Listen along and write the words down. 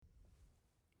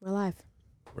We're live.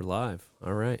 We're live.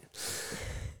 All right.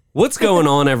 What's going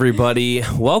on, everybody?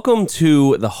 Welcome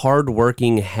to the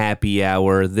Hardworking Happy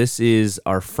Hour. This is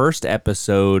our first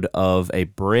episode of a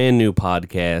brand new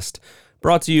podcast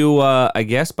brought to you, I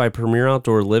guess, by Premier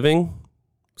Outdoor Living.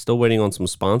 Still waiting on some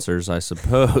sponsors, I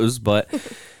suppose, but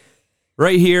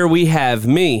right here we have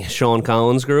me, Sean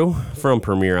Collinsgrew from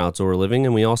Premier Outdoor Living,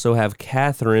 and we also have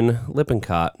Catherine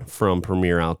Lippincott from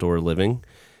Premier Outdoor Living.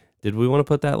 Did we want to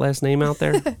put that last name out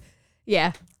there?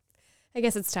 Yeah. I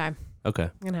guess it's time. Okay.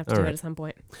 I'm going to have to do it at some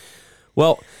point.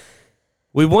 Well,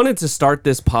 we wanted to start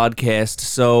this podcast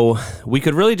so we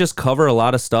could really just cover a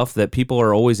lot of stuff that people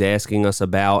are always asking us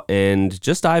about and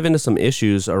just dive into some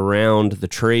issues around the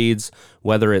trades,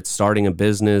 whether it's starting a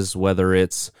business, whether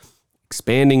it's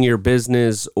expanding your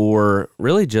business, or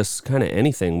really just kind of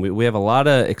anything. We have a lot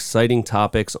of exciting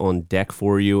topics on deck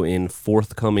for you in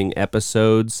forthcoming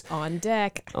episodes. On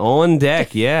deck. On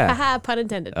deck, yeah. Haha, pun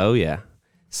intended. Oh, yeah.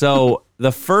 So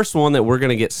the first one that we're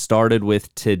going to get started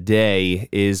with today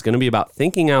is going to be about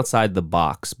thinking outside the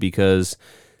box, because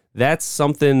that's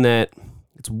something that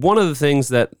it's one of the things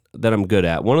that I'm good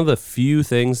at. One of the few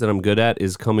things that I'm good at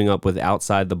is coming up with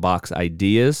outside the box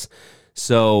ideas.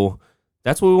 So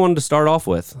that's what we wanted to start off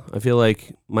with. I feel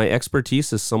like my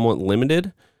expertise is somewhat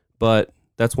limited, but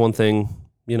that's one thing,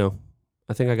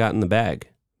 I think I got in the bag.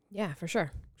 Yeah, for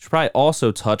sure. Should probably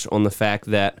also touch on the fact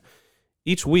that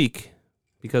each week,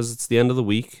 because it's the end of the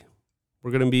week,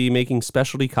 we're going to be making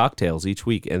specialty cocktails each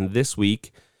week. And this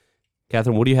week,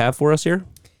 Catherine, what do you have for us here?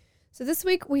 So this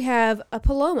week we have a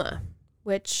Paloma,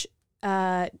 which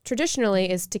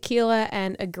traditionally is tequila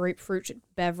and a grapefruit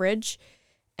beverage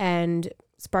and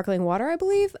sparkling water, I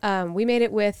believe. We made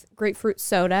it with grapefruit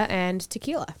soda and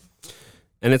tequila.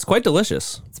 And it's quite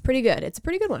delicious. It's pretty good. It's a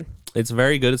pretty good one. It's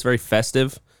very good. It's very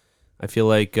festive. I feel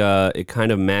like it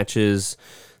kind of matches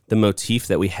the motif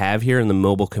that we have here in the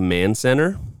Mobile Command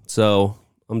Center. So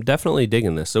I'm definitely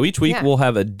digging this. So each week we'll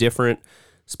have a different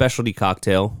specialty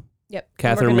cocktail. Yep.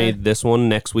 Catherine made this one.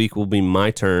 Next week will be my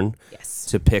turn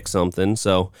to pick something.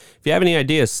 So if you have any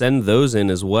ideas, send those in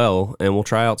as well, and we'll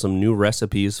try out some new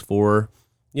recipes for,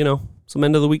 some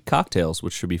end of the week cocktails,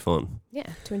 which should be fun. Yeah,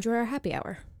 to enjoy our happy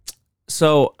hour.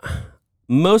 So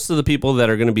most of the people that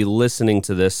are going to be listening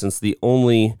to this, since the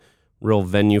only real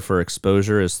venue for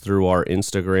exposure is through our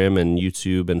Instagram and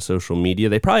YouTube and social media,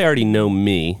 they probably already know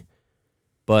me.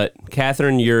 But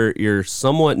Catherine, you're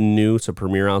somewhat new to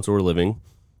Premier Outdoor Living.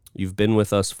 You've been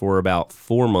with us for about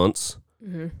 4 months.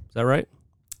 Mm-hmm. Is that right?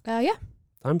 Yeah.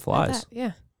 Time flies.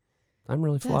 Yeah. Time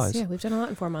really flies. Yeah, we've done a lot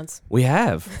in 4 months. We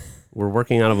have. We're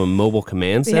working out of a mobile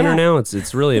command center now.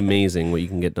 It's really amazing what you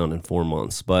can get done in 4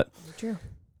 months. But true.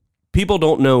 People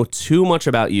don't know too much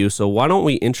about you, so why don't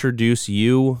we introduce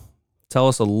you? Tell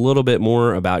us a little bit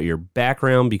more about your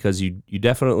background, because you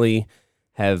definitely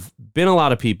have been a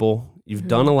lot of people. You've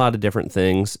done a lot of different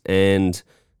things, and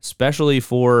especially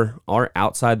for our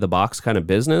outside the box kind of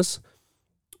business,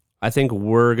 I think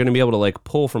we're going to be able to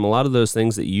pull from a lot of those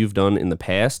things that you've done in the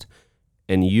past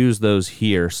and use those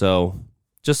here. So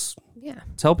just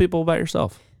tell people about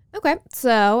yourself. Okay.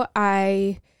 So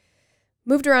I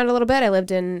moved around a little bit. I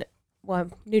lived in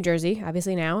New Jersey,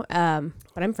 obviously now,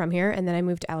 but I'm from here. And then I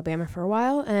moved to Alabama for a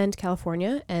while and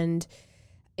California. And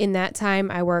in that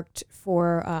time, I worked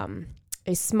for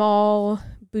a small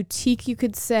boutique, you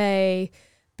could say,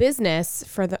 business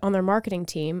on their marketing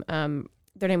team.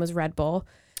 Their name was Red Bull.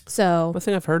 So I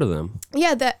think I've heard of them.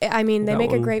 Yeah, they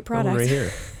make a great product. Right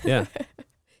here. Yeah.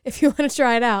 If you want to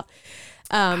try it out.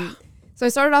 So I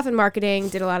started off in marketing,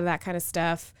 did a lot of that kind of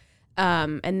stuff.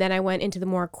 And then I went into the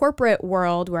more corporate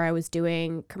world where I was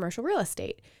doing commercial real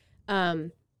estate.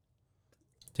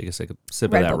 Take a sip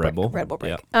of that Red Bull. Red Bull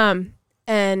break.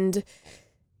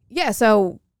 Yeah.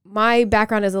 So my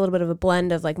background is a little bit of a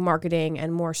blend of marketing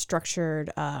and more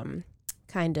structured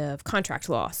kind of contract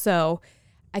law. So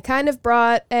I kind of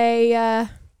brought a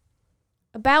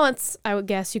balance, I would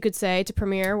guess you could say, to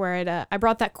Premier, where I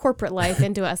brought that corporate life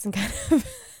into us and kind of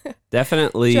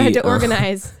definitely tried to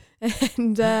organize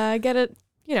and get it,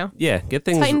 get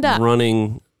things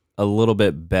running a little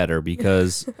bit better,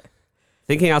 because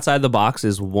thinking outside the box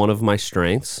is one of my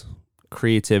strengths.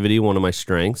 Creativity, one of my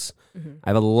strengths. Mm-hmm. I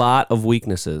have a lot of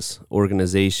weaknesses.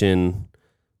 Organization,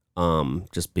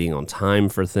 just being on time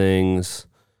for things,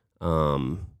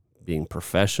 being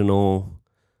professional,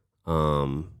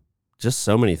 just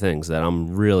so many things that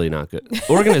I'm really not good.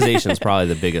 Organization is probably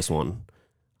the biggest one.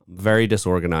 Very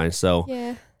disorganized.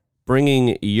 So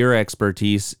bringing your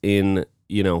expertise in,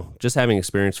 just having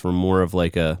experience from more of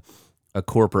a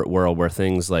corporate world where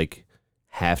things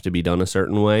have to be done a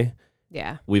certain way,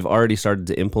 Yeah. We've already started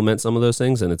to implement some of those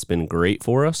things, and it's been great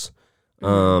for us.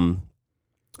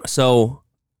 So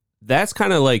that's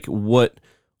kind of like what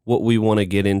we want to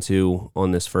get into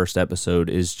on this first episode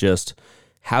is just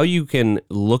how you can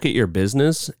look at your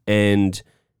business and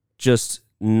just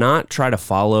not try to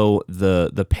follow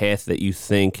the path that you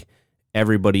think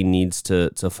everybody needs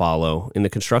to follow. In the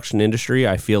construction industry,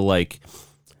 I feel like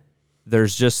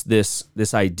there's just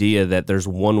this idea that there's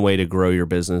one way to grow your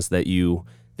business, that you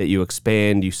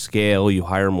expand, you scale, you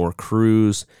hire more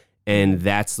crews, and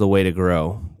that's the way to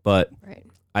grow. But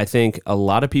I think a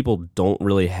lot of people don't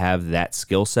really have that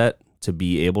skill set to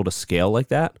be able to scale like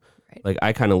that. Right. Like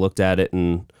I kind of looked at it,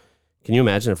 and can you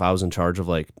imagine if I was in charge of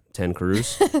like 10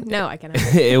 crews? No, I cannot.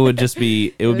 It would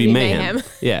be mayhem.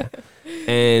 Yeah.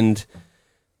 And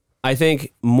I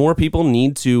think more people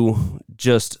need to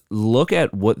just look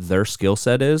at what their skill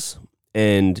set is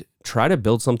and try to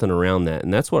build something around that.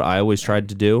 And that's what I always tried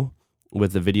to do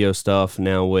with the video stuff,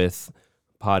 now with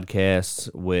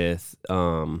podcasts, with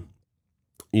the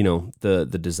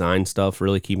design stuff,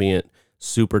 really keeping it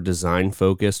super design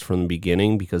focused from the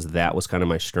beginning, because that was kind of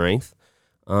my strength.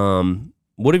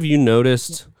 What have you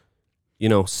noticed,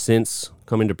 since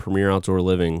coming to Premier Outdoor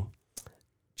Living,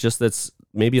 just that's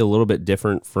maybe a little bit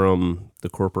different from the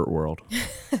corporate world?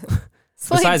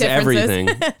 Besides everything.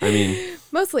 I mean,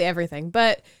 mostly everything.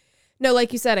 But no,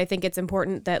 like you said, I think it's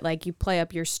important that like you play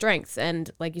up your strengths. And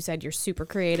like you said, you're super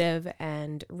creative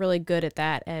and really good at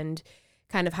that. And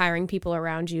kind of hiring people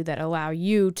around you that allow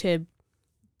you to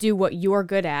do what you're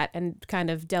good at and kind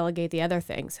of delegate the other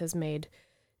things has made,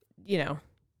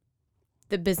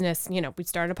 the business, we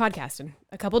started a podcast in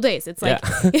a couple days. It's like,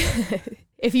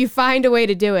 if you find a way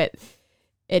to do it,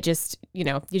 it just, you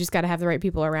just got to have the right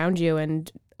people around you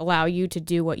and allow you to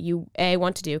do what you A,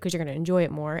 want to do, because you're going to enjoy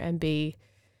it more, and B,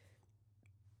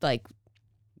 like,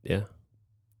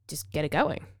 just get it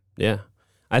going. Yeah.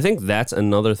 I think that's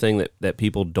another thing that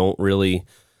people don't really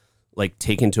like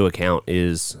take into account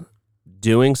is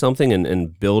doing something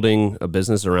and building a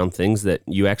business around things that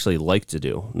you actually like to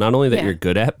do. Not only that you're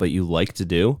good at, but you like to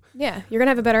do. Yeah. You're going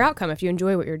to have a better outcome if you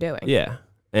enjoy what you're doing. Yeah.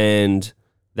 And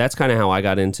that's kind of how I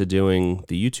got into doing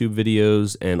the YouTube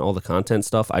videos and all the content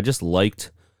stuff. I just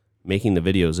liked making the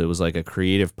videos. It was like a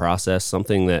creative process,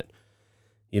 something that,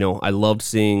 I loved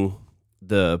seeing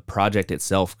the project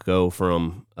itself go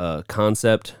from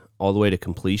concept all the way to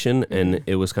completion. And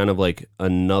it was kind of like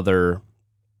another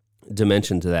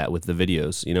dimension to that with the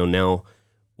videos. Now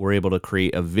we're able to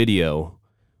create a video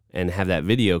and have that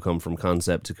video come from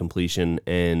concept to completion.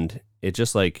 And it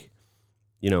just like,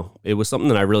 it was something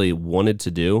that I really wanted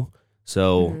to do.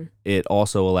 So it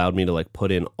also allowed me to like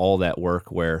put in all that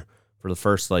work, where for the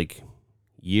first like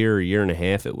year and a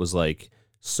half, it was like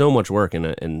so much work,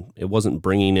 and it wasn't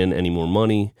bringing in any more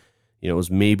money. It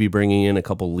was maybe bringing in a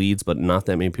couple leads, but not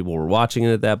that many people were watching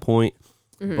it at that point.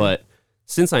 But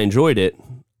since I enjoyed it,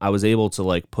 I was able to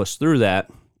like push through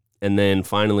that. And then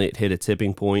finally it hit a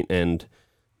tipping point. And,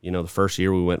 the first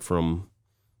year we went from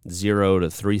 0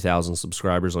 to 3,000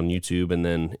 subscribers on YouTube. And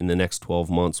then in the next 12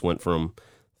 months went from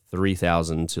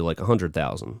 3,000 to like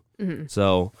 100,000.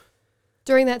 So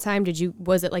during that time,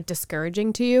 was it like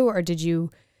discouraging to you, or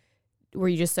were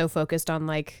you just so focused on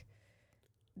like,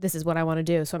 this is what I want to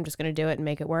do, so I'm just going to do it and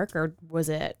make it work? Or was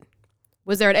there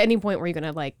at any point where you're going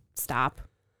to like stop?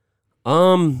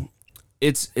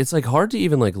 It's like hard to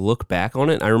even like look back on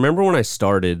it. I remember when I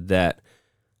started that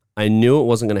I knew it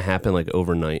wasn't going to happen like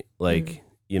overnight. Like,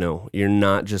 you're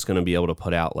not just going to be able to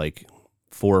put out like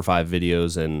 4 or 5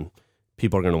 videos and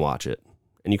people are going to watch it.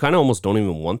 And you kind of almost don't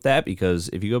even want that, because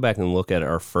if you go back and look at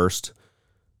our first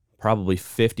probably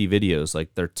 50 videos,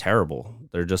 like they're terrible.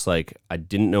 They're just like, I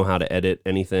didn't know how to edit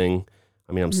anything.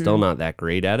 I mean, I'm still not that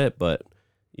great at it, but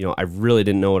I really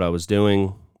didn't know what I was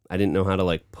doing. I didn't know how to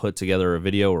like put together a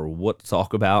video or what to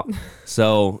talk about.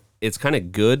 So it's kind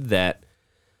of good that,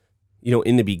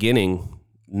 in the beginning,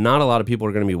 not a lot of people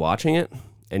are going to be watching it,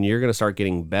 and you're going to start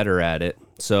getting better at it.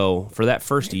 So for that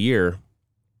first year,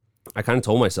 I kind of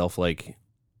told myself like,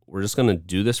 we're just going to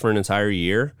do this for an entire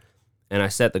year. And I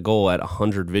set the goal at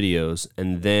 100 videos,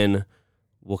 and then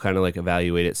we'll kind of like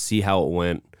evaluate it, see how it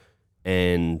went,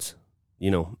 and,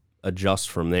 adjust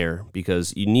from there,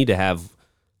 because you need to have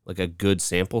like a good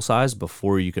sample size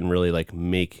before you can really like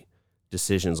make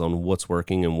decisions on what's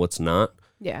working and what's not.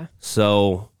 Yeah.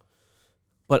 So,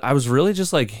 but I was really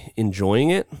just like enjoying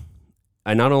it.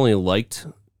 I not only liked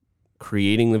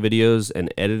creating the videos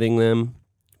and editing them,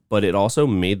 but it also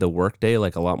made the workday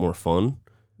like a lot more fun.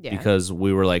 Yeah. Because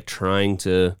we were like trying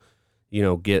to,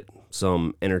 get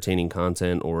some entertaining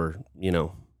content or,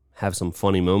 have some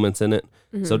funny moments in it.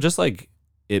 So just like,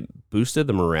 it boosted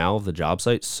the morale of the job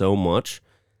site so much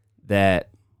that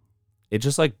it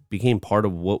just like became part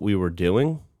of what we were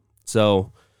doing.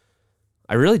 So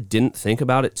I really didn't think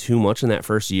about it too much in that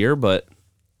first year, but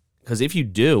because if you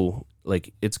do,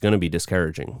 like, it's going to be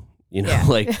discouraging,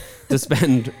 like to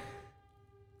spend,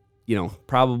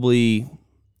 probably,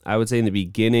 I would say in the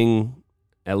beginning,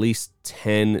 at least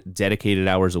 10 dedicated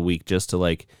hours a week just to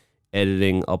like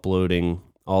editing, uploading,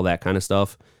 all that kind of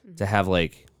stuff, to have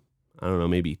like, I don't know,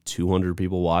 maybe 200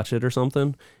 people watch it or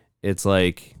something. It's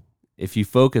like, if you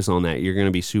focus on that, you're going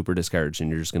to be super discouraged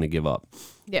and you're just going to give up.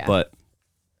 Yeah. But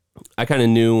I kind of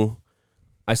knew,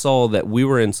 I saw that we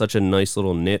were in such a nice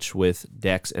little niche with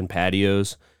decks and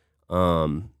patios.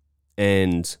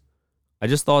 And I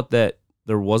just thought that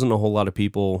there wasn't a whole lot of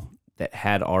people that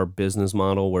had our business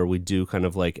model where we do kind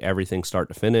of like everything start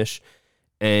to finish.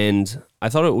 And I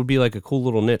thought it would be like a cool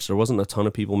little niche. There wasn't a ton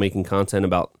of people making content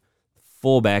about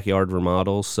full backyard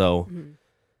remodels. So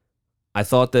I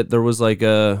thought that there was like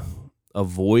a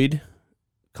void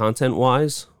content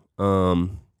wise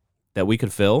that we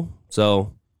could fill.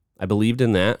 So I believed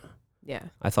in that. Yeah.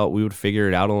 I thought we would figure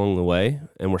it out along the way,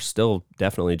 and we're still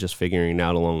definitely just figuring it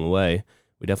out along the way.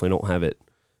 We definitely don't have it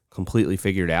completely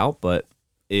figured out, but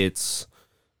it's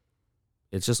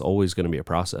just always going to be a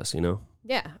process,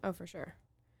 Yeah. Oh, for sure.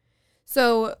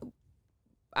 So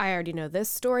I already know this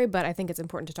story, but I think it's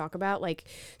important to talk about. Like,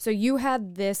 so you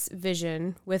had this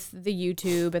vision with the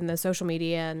YouTube and the social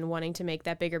media and wanting to make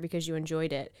that bigger because you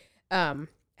enjoyed it.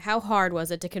 How hard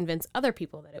was it to convince other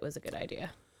people that it was a good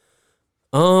idea?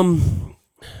 I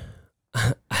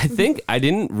think I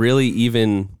didn't really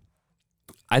even,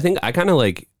 I think I kind of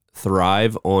like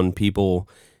thrive on people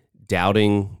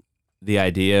doubting the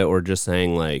idea or just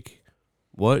saying like,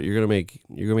 what, you're going to make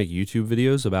YouTube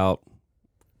videos about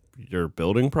your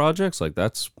building projects? Like,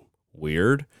 that's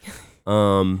weird.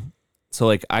 So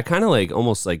like, I kind of like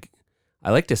almost like,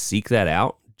 I like to seek that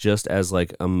out just as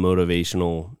like a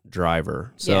motivational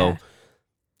driver. So,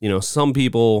 some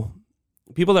people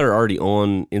that are already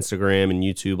on Instagram and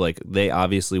YouTube, like they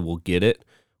obviously will get it,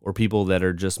 or people that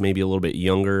are just maybe a little bit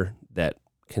younger that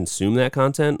consume that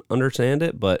content understand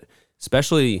it. But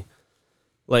especially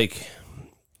like,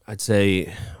 I'd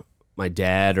say my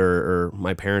dad or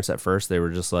my parents at first, they were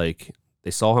just like,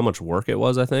 they saw how much work it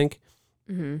was, I think.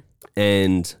 Mm-hmm.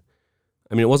 And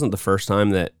I mean, it wasn't the first time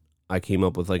that I came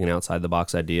up with like an outside the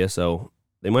box idea. So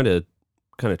they might have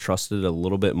kind of trusted a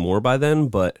little bit more by then,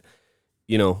 but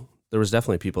there was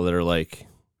definitely people that are like,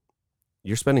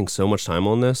 you're spending so much time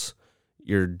on this.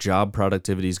 Your job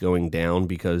productivity is going down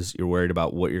because you're worried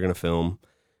about what you're going to film.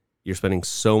 You're spending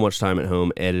so much time at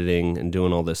home editing and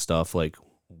doing all this stuff. Like,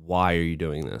 why are you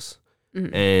doing this?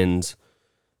 Mm-hmm. And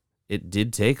it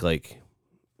did take like,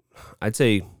 I'd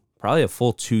say probably a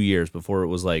full 2 years before it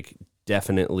was like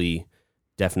definitely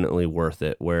worth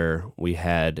it, where we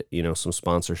had, some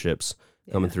sponsorships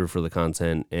coming through for the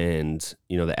content, and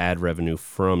the ad revenue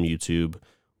from YouTube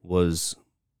was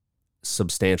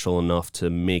substantial enough to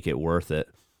make it worth it.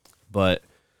 But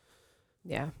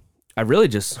I really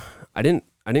just I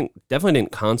definitely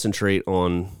didn't concentrate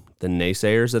on the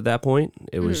naysayers at that point.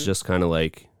 It was just kind of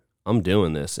like, I'm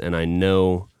doing this and I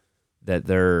know that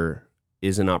there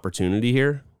is an opportunity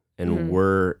here, and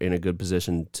we're in a good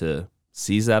position to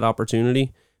seize that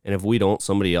opportunity, and if we don't,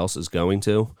 somebody else is going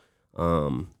to.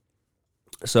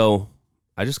 So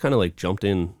I just kind of like jumped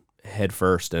in head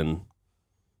first, and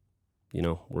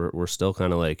we're still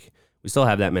kind of like, we still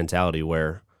have that mentality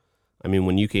where, I mean,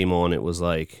 when you came on, it was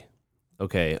like,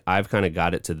 okay, I've kind of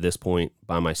got it to this point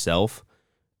by myself,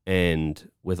 and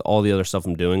with all the other stuff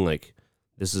I'm doing, like,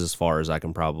 this is as far as I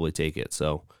can probably take it.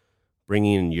 So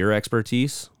bringing in your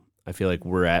expertise, I feel like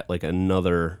we're at like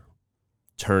another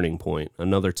turning point,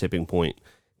 another tipping point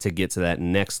to get to that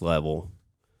next level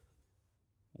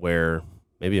where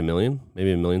maybe a million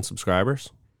subscribers.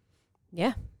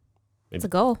 Yeah. Maybe it's a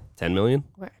goal. 10 million?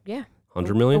 Yeah.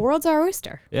 100 million? The world's our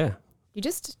oyster. Yeah. You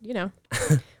just, we're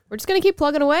just going to keep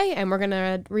plugging away, and we're going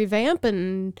to revamp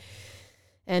and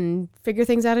figure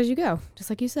things out as you go, just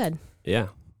like you said. Yeah.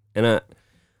 And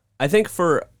I think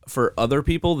for other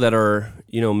people that are,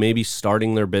 maybe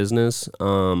starting their business,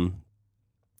 I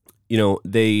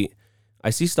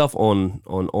see stuff on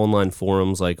online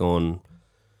forums, like on,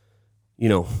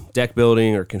 deck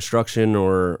building or construction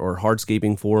or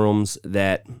hardscaping forums,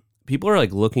 that people are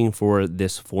like looking for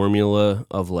this formula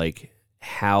of like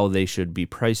how they should be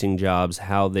pricing jobs,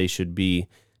 how they should be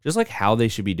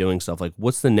doing stuff. Like,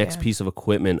 what's the next piece of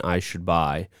equipment I should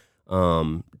buy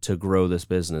to grow this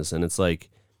business? And it's like,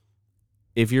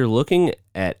 if you're looking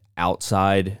at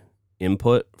outside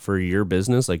input for your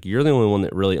business, like, you're the only one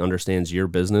that really understands your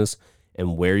business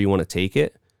and where you want to take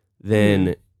it,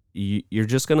 then you're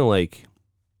just going to like,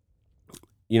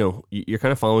 you know, you're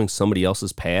kind of following somebody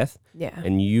else's path. Yeah.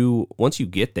 And once you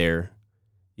get there,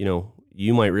 you know,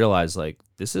 you might realize like,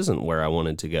 this isn't where I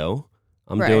wanted to go.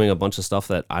 I'm doing a bunch of stuff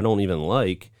that I don't even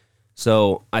like.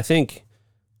 So I think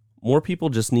more people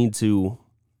just need to,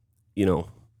 you know,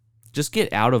 just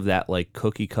get out of that like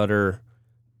cookie cutter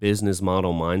business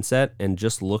model mindset and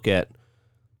just look at,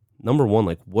 number one,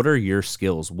 like what are your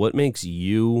skills? What makes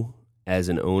you as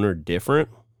an owner different?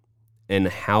 And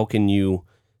how can you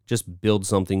just build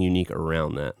something unique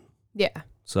around that? Yeah.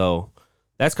 So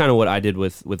that's kind of what I did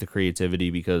with the creativity,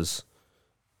 because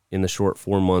in the short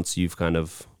 4 months, you've kind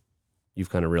of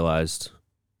realized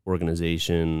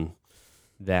organization,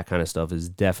 that kind of stuff is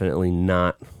definitely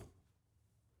not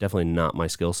my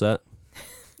skill set.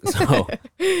 So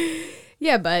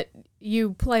yeah, but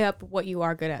you play up what you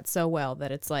are good at so well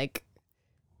that it's like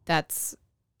that's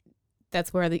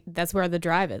where the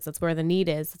drive is. That's where the need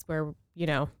is. That's where, you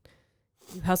know,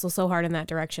 you hustle so hard in that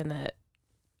direction that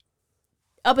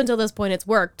up until this point it's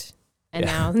worked. And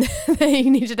now you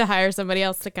needed to hire somebody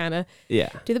else to kind of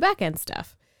do the back end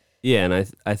stuff. Yeah,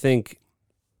 and I think,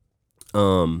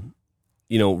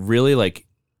 you know, really like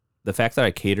the fact that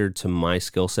I catered to my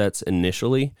skill sets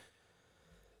initially,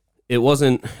 it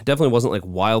definitely wasn't like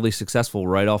wildly successful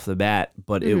right off the bat,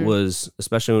 but it was,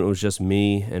 especially when it was just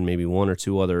me and maybe one or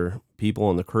two other people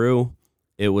on the crew,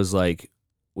 it was like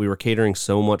we were catering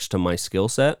so much to my skill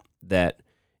set that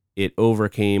it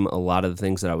overcame a lot of the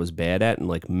things that I was bad at and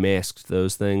like masked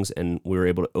those things, and we were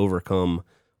able to overcome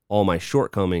all my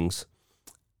shortcomings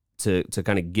to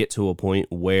kind of get to a point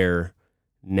where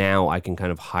now I can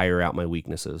kind of hire out my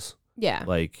weaknesses. Yeah.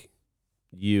 Like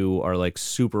you are like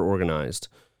super organized.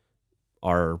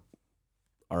 Our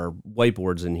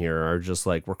whiteboards in here are just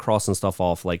like, we're crossing stuff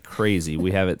off like crazy.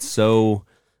 We have it so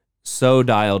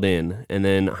dialed in. And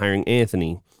then hiring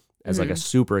Anthony as like a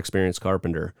super experienced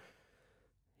carpenter.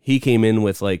 He came in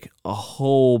with like a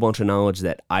whole bunch of knowledge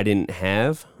that I didn't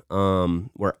have,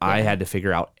 where I had to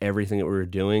figure out everything that we were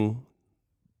doing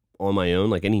on my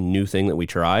own. Like any new thing that we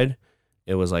tried,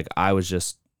 it was like I was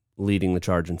just leading the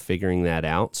charge and figuring that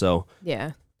out. So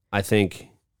yeah, I think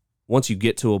once you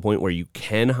get to a point where you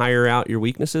can hire out your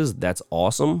weaknesses, that's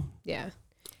awesome. Yeah.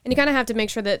 And you kind of have to make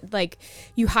sure that like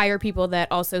you hire people that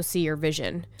also see your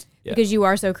vision, because you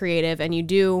are so creative and you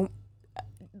do,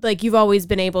 like you've always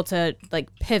been able to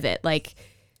like pivot, like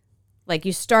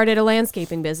you started a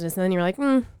landscaping business and then you're like,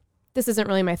 this isn't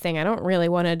really my thing. I don't really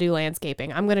want to do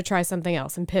landscaping. I'm going to try something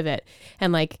else and pivot.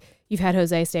 And like you've had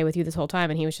Jose stay with you this whole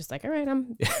time and he was just like, all right,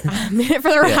 I'm in it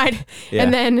for the ride. Yeah.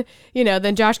 And then,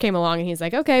 then Josh came along and he's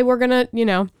like, okay, we're going to,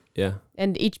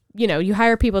 and each, you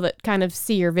hire people that kind of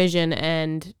see your vision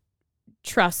and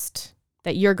trust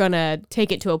that you're going to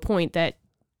take it to a point that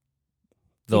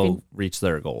they'll reach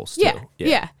their goals too.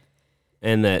 Yeah.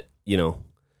 And that,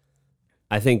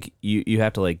 I think you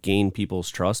have to like gain people's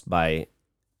trust by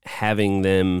having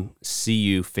them see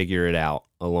you figure it out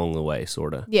along the way,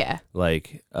 sort of. Yeah.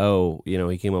 Like, oh,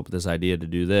 he came up with this idea to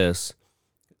do this.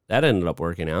 That ended up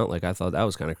working out. Like, I thought that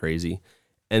was kind of crazy.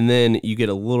 And then you get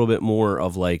a little bit more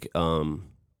of like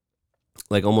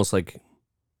almost like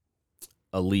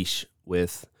a leash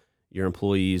with your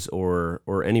employees or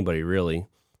anybody really.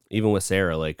 Even with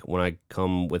Sarah, like when I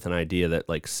come with an idea that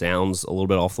like sounds a little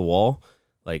bit off the wall,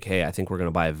 like, hey, I think we're going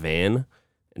to buy a van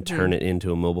and turn it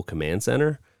into a mobile command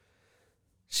center.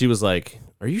 She was like,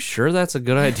 are you sure that's a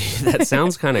good idea? That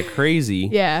sounds kind of crazy.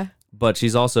 Yeah. But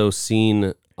she's also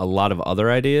seen a lot of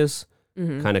other ideas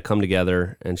kind of come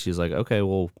together. And she's like, okay,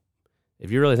 well,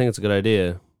 if you really think it's a good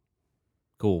idea,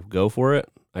 cool, go for it.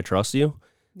 I trust you.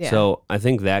 Yeah. So I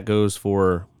think that goes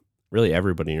for really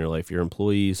everybody in your life, your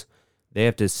employees. They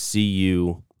have to see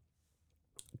you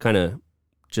kind of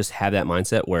just have that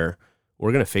mindset where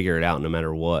we're going to figure it out no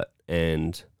matter what.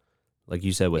 And like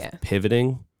you said, with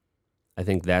pivoting, I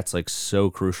think that's like so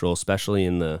crucial, especially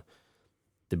in the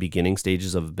beginning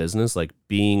stages of a business, like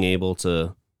being able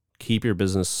to keep your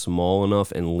business small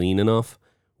enough and lean enough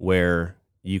where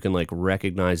you can like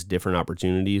recognize different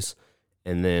opportunities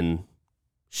and then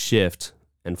shift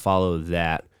and follow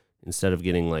that instead of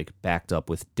getting like backed up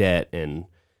with debt and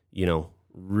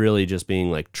really just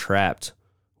being like trapped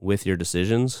with your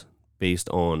decisions based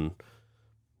on,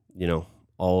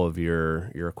 all of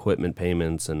your equipment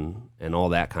payments and all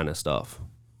that kind of stuff.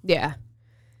 Yeah.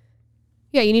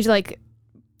 Yeah. You need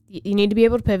to be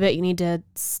able to pivot. You need to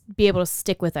be able to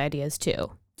stick with ideas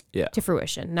too. Yeah. To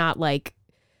fruition. Not like,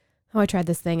 oh, I tried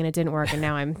this thing and it didn't work and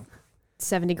now I'm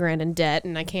 $70,000 in debt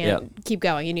and I can't keep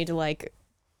going. You need to like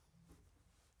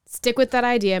stick with that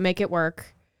idea, make it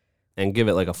work. and give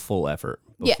it like a full effort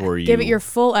before you give it your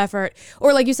full effort.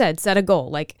 Or like you said, set a goal.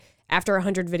 Like after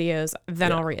 100 videos,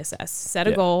 then I'll reassess. Set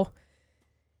a goal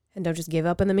and don't just give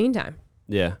up in the meantime.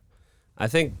 Yeah. I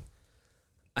think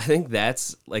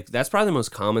that's probably the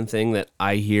most common thing that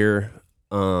I hear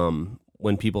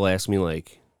when people ask me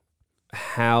like,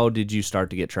 how did you start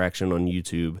to get traction on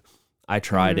YouTube? I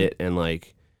tried it and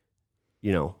like,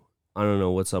 you know, I don't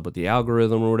know what's up with the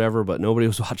algorithm or whatever, but nobody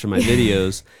was watching my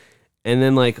videos. And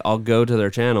then like I'll go to their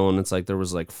channel and it's like there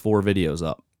was like 4 videos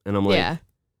up. And I'm like,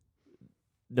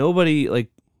 nobody, like,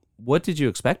 what did you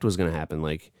expect was going to happen?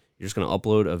 Like, you're just going to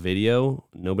upload a video,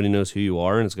 nobody knows who you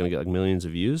are, and it's going to get like millions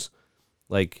of views.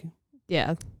 Like,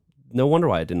 no wonder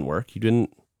why it didn't work. You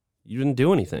didn't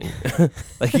do anything.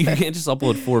 Like, you can't just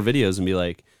upload 4 videos and be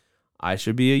like, I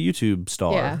should be a YouTube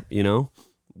star. You know,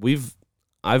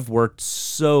 I've worked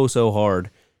so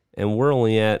hard, and we're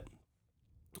only at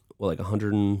like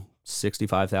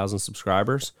 165,000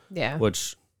 subscribers. Yeah,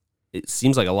 which it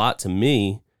seems like a lot to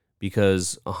me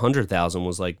because 100,000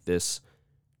 was like this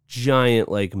giant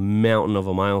like mountain of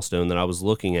a milestone that I was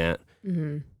looking at,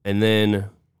 and then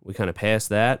we kind of passed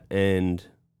that, and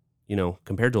you know,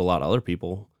 compared to a lot of other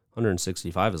people,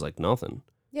 165 is like nothing.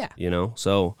 Yeah, you know,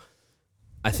 so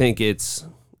I think it's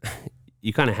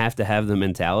you kind of have to have the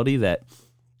mentality that,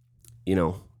 you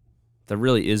know, there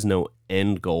really is no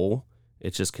end goal.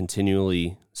 It's just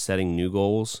continually setting new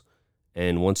goals,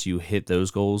 and once you hit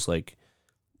those goals, like,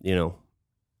 you know,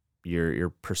 your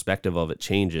perspective of it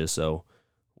changes. So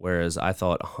whereas I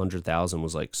thought 100,000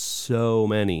 was like so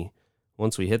many,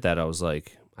 once we hit that, I was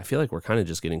like, I feel like we're kind of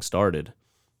just getting started.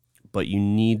 But you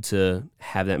need to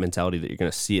have that mentality that you're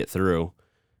going to see it through,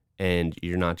 and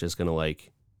you're not just going to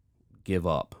like give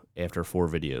up after 4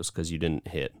 videos because you didn't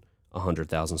hit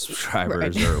 100,000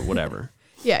 subscribers or whatever.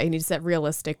 Yeah, you need to set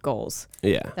realistic goals.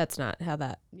 Yeah. That's not how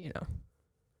that, you know,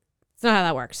 it's not how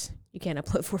that works. You can't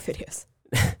upload 4 videos.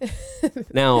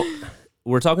 Now,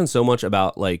 we're talking so much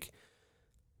about like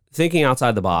thinking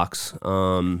outside the box.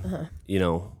 You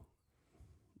know,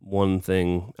 one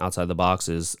thing outside the box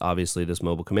is obviously this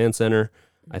mobile command center.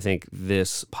 I think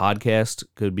this podcast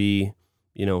could be,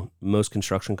 you know, most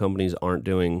construction companies aren't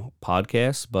doing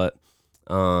podcasts, but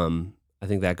I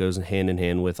think that goes hand in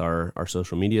hand with our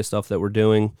social media stuff that we're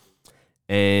doing.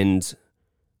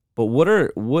 But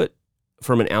what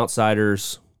from an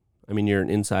outsider's, I mean, you're an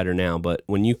insider now, but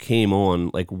when you came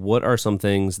on, like, what are some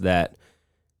things that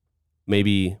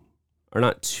maybe are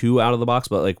not too out of the box,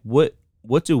 but like what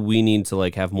do we need to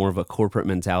like have more of a corporate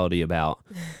mentality about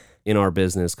in our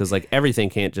business? Because like everything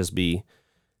can't just be,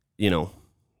 you know,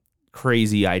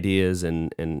 crazy ideas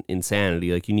and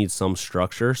insanity. Like you need some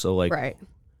structure. So like,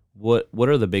 what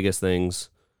are the biggest things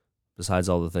besides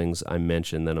all the things I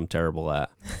mentioned that I'm terrible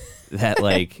at that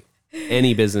like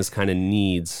any business kind of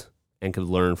needs and could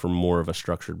learn from more of a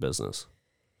structured business?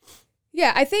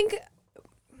 Yeah, I think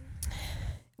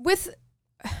with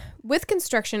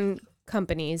construction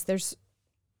companies,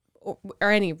 or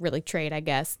any really trade, I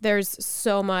guess, there's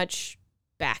so much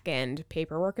back end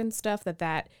paperwork and stuff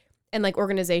that and like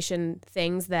organization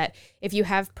things that if you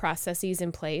have processes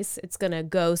in place, it's going to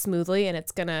go smoothly and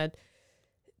it's going to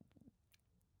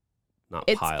not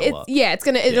pile up. Yeah,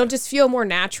 it'll just feel more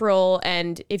natural.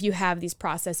 And if you have these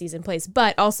processes in place,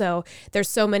 but also there's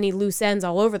so many loose ends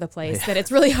all over the place that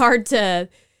it's really hard to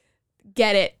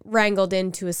get it wrangled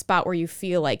into a spot where you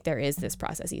feel like there is this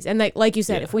processes. And like you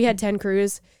said, if we had 10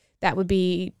 crews, that would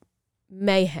be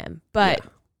mayhem. But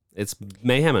it's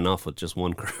mayhem enough with just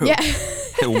one crew. Yeah.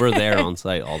 And we're there on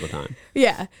site all the time.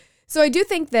 Yeah. So I do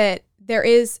think that there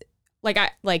is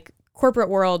like corporate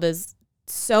world is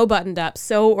so buttoned up,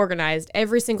 so organized.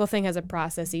 Every single thing has a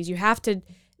processes. You have to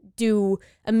do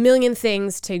a million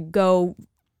things to go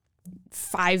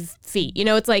 5 feet. You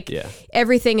know, it's like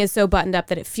everything is so buttoned up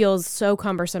that it feels so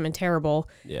cumbersome and terrible.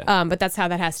 Yeah. But that's how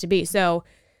that has to be. So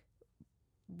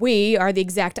we are the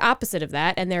exact opposite of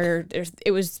that. And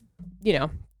it was, you know,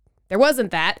 there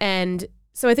wasn't that. And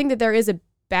so I think that there is a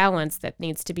balance that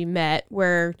needs to be met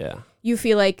where you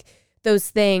feel like those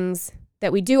things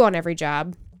that we do on every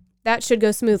job, that should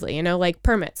go smoothly, you know, like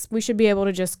permits. We should be able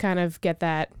to just kind of get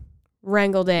that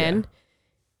wrangled in,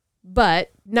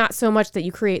 but not so much that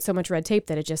you create so much red tape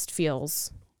that it just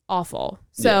feels awful.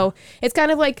 So it's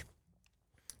kind of like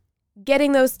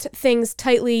getting those things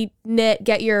tightly knit,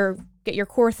 get your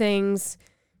core things,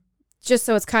 just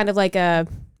so it's kind of like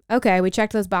okay, we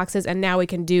checked those boxes and now we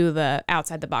can do the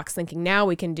outside the box thinking. Now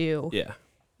we can do, you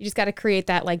just got to create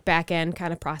that like back end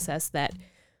kind of process that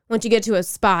once you get to a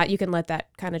spot, you can let that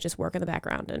kind of just work in the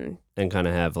background and kind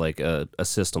of have like a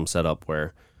system set up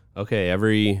where, okay,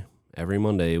 every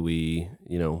Monday we,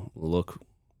 you know, look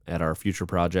at our future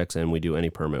projects, and we do any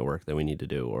permit work that we need to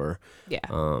do. Or Yeah.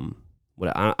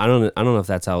 I don't know if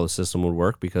that's how the system would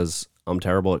work, because I'm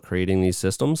terrible at creating these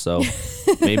systems. So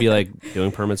maybe like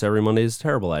doing permits every Monday is a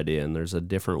terrible idea, and there's a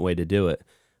different way to do it.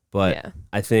 But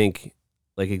I think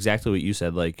like exactly what you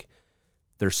said, like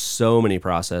there's so many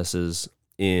processes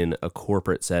in a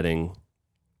corporate setting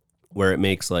where it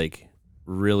makes like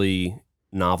really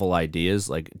novel ideas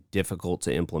like difficult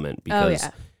to implement, because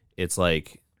it's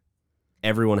like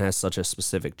everyone has such a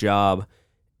specific job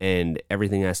and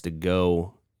everything has to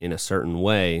go in a certain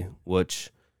way,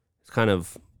 which is kind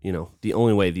of, the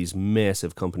only way these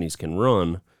massive companies can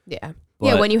run. Yeah.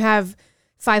 But, when you have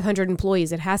 500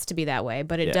 employees, it has to be that way,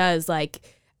 but it does, like,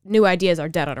 new ideas are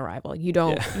dead on arrival. You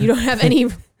don't have any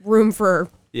room for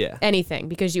anything,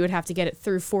 because you would have to get it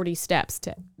through 40 steps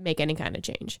to make any kind of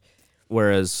change.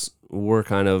 Whereas we're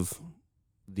kind of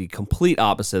the complete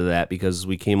opposite of that, because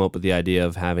we came up with the idea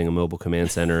of having a mobile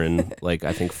command center, and like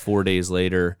I think 4 days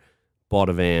later bought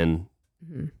a van,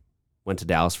 went to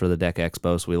Dallas for the Deck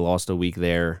Expo, so we lost a week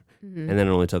there, and then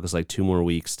it only took us like 2 more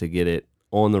weeks to get it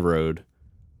on the road.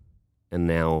 And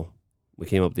now we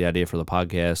came up with the idea for the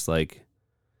podcast. Like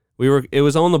it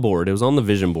was on the board, it was on the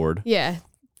vision board. Yeah.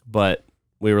 But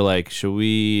we were like, should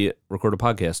we record a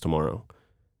podcast tomorrow?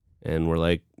 And we're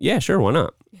like, yeah, sure, why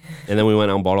not? And then we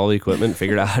went out and bought all the equipment,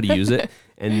 figured out how to use it.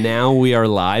 And now we are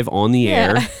live on the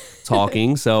air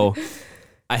talking. So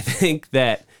I think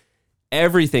that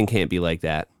everything can't be like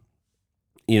that.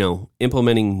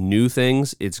 Implementing new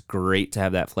things, it's great to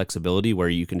have that flexibility where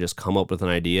you can just come up with an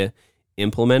idea,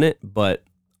 implement it. But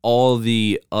all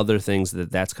the other things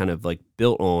that's kind of like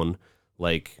built on,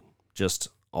 like just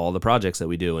all the projects that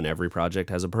we do, and every project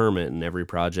has a permit, and every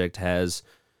project has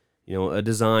a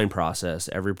design process.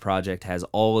 Every project has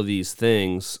all of these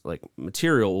things like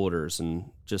material orders, and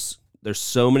just there's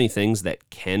so many things that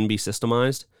can be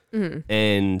systemized,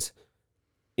 and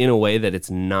in a way that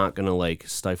it's not going to like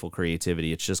stifle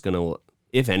creativity. It's just going to,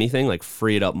 if anything, like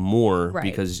free it up more,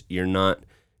 because you're not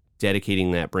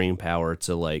dedicating that brain power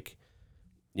to like,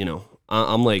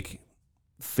 I'm like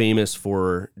famous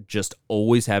for just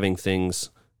always having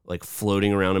things like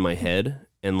floating around in my head,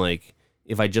 and like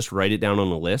if I just write it down on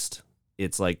a list,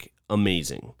 it's like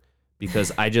amazing,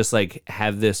 because I just like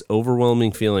have this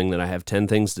overwhelming feeling that I have 10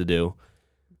 things to do,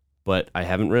 but I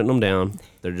haven't written them down.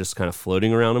 They're just kind of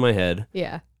floating around in my head.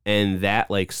 Yeah. And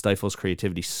that like stifles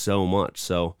creativity so much.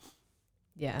 So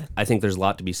yeah, I think there's a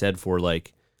lot to be said for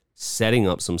like setting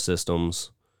up some systems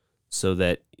so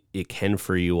that it can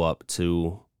free you up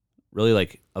to really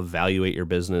like evaluate your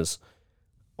business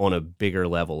on a bigger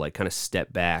level, like kind of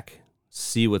step back,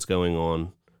 see what's going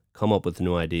on, come up with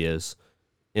new ideas,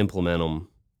 implement them.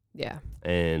 Yeah.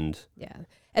 And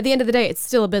at the end of the day, it's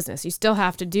still a business. You still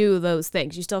have to do those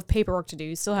things. You still have paperwork to do.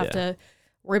 You still have to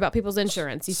worry about people's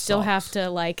insurance. You still have to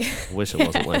like. I wish it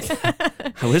wasn't like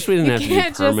that. I wish we didn't have to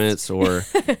do permits or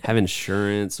have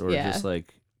insurance or just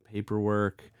like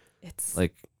paperwork. It's I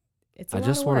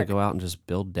just want to go out and just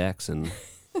build decks and.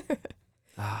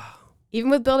 Even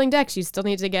with building decks, you still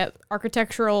need to get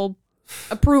architectural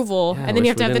approval, and then you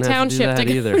have to have the township to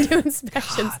do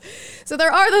inspections. God. So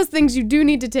there are those things you do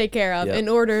need to take care of in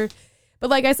order. But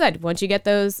like I said, once you get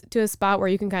those to a spot where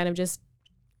you can kind of just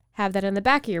have that in the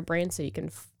back of your brain, so you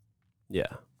can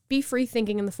be free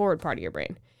thinking in the forward part of your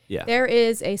brain. Yeah. There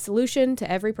is a solution to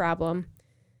every problem.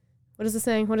 What is the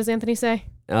saying? What does Anthony say?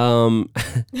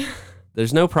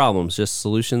 There's no problems, just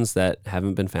solutions that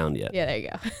haven't been found yet. Yeah, there you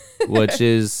go. Which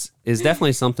is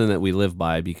definitely something that we live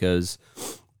by, because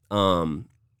a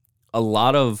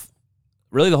lot of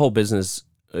really the whole business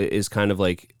is kind of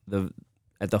like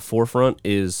at the forefront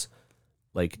is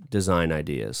like design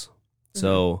ideas. Mm-hmm.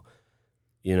 So,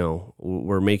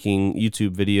 we're making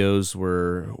YouTube videos,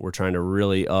 we're trying to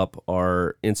really up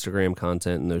our Instagram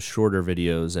content and those shorter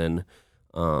videos and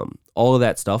all of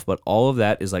that stuff, but all of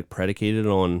that is like predicated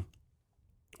on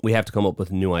we have to come up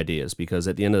with new ideas, because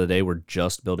at the end of the day, we're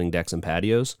just building decks and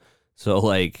patios. So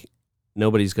like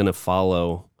nobody's going to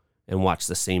follow and watch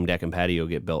the same deck and patio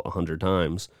get built 100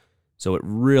 times. So it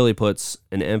really puts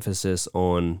an emphasis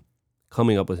on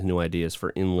coming up with new ideas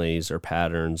for inlays or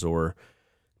patterns or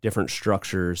different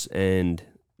structures. And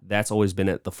that's always been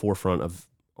at the forefront of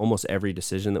almost every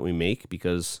decision that we make,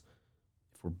 because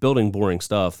if we're building boring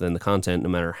stuff, then the content, no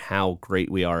matter how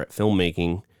great we are at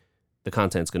filmmaking, the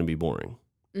content's going to be boring.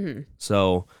 Mm-hmm.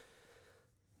 So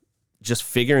just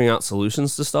figuring out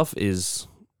solutions to stuff is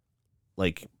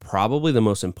like probably the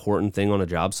most important thing on a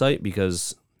job site,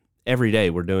 because every day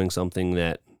we're doing something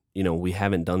that, we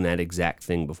haven't done that exact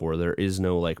thing before. There is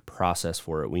no like process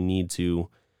for it. We need to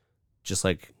just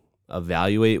like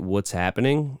evaluate what's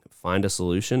happening, find a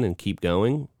solution, and keep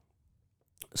going.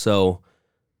 So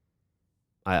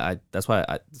that's why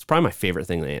it's probably my favorite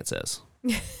thing that Ant says.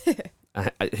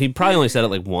 He probably only said it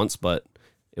like once, but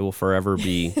it will forever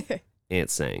be Ant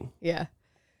saying. Yeah.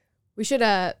 We should,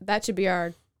 that should be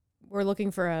we're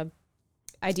looking for a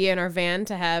idea in our van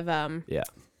to have, we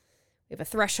have a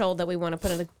threshold that we want to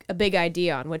put a big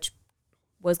idea on, which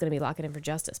was going to be locking in for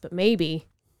justice, but maybe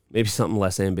something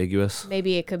less ambiguous.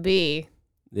 Maybe it could be,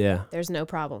 there's no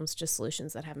problems, just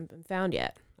solutions that haven't been found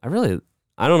yet. I don't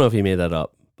know if he made that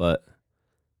up, but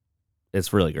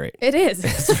it's really great. It is.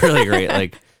 It's really great.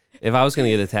 Like, if I was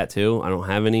going to get a tattoo, I don't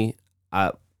have any.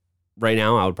 Right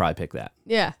now, I would probably pick that.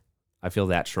 Yeah. I feel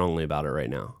that strongly about it right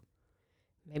now.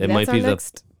 Maybe it might be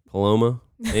the Paloma,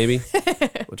 maybe,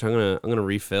 which I'm gonna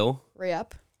refill.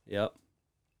 Re-up. Yep.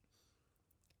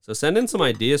 So send in some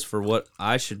ideas for what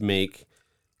I should make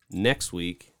next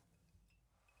week.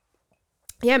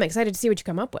 Yeah, I'm excited to see what you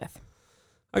come up with.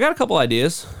 I got a couple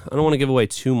ideas. I don't want to give away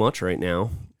too much right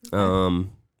now,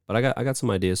 but I got some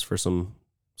ideas for some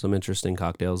interesting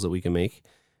cocktails that we can make,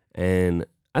 and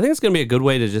I think it's gonna be a good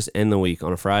way to just end the week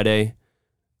on a Friday.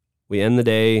 We end the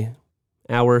day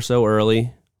hour or so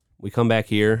early. We come back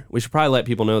here. We should probably let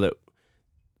people know that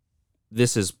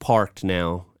this is parked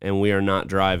now and we are not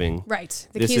driving. Right.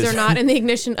 The keys are not in the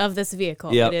ignition of this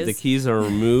vehicle. Yep, the keys are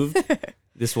removed.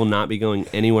 This will not be going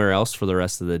anywhere else for the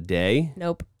rest of the day.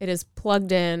 Nope. It is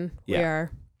plugged in. Yeah. We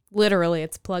are literally,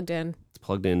 it's plugged in. It's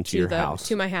plugged into your house.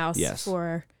 To my house. Yes.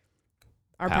 For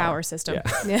our power system.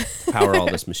 Yeah. Power all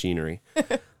this machinery.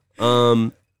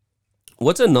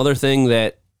 What's another thing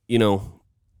that,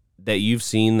 that you've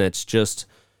seen that's just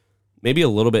maybe a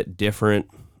little bit different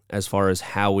as far as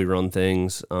how we run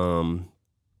things,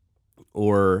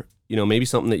 or, maybe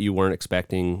something that you weren't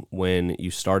expecting when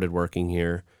you started working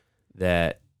here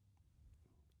that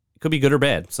could be good or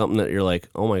bad, something that you're like,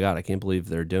 oh my God, I can't believe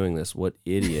they're doing this. What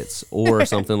idiots. Or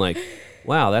something like,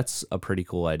 wow, that's a pretty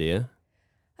cool idea.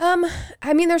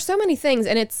 I mean, there's so many things,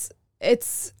 and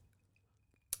it's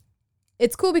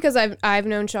cool because I've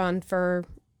known Sean for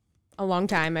a long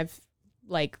time.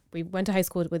 We went to high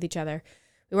school with each other.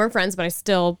 We weren't friends, but I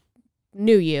still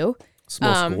knew you.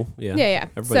 Small school, yeah. Yeah.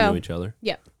 Everybody knew each other.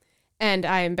 Yeah. And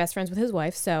I am best friends with his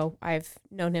wife, so I've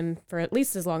known him for at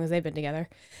least as long as they've been together,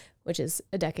 which is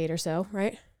a decade or so,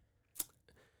 right?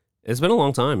 It's been a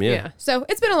long time, yeah. Yeah. So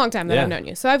it's been a long time that I've known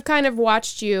you. So I've kind of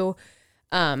watched you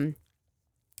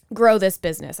grow this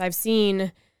business. I've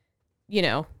seen,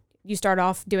 you start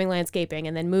off doing landscaping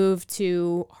and then move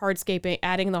to hardscaping,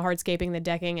 adding the hardscaping, the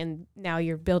decking, and now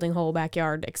you're building whole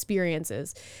backyard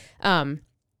experiences.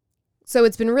 So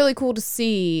it's been really cool to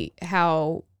see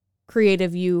how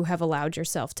creative you have allowed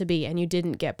yourself to be, and you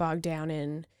didn't get bogged down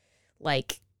in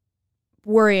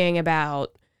worrying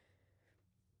about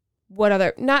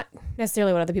not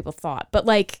necessarily what other people thought, but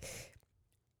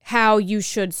how you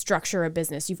should structure a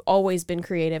business. You've always been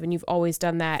creative and you've always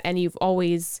done that, and you've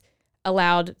always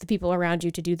allowed the people around you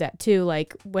to do that too.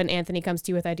 Like when Anthony comes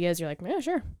to you with ideas, you're like, yeah,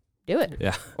 sure, do it.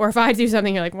 Yeah. Or if I do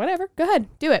something, you're like, whatever, go ahead,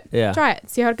 do it. Yeah. Try it,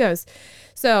 see how it goes.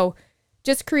 So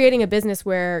just creating a business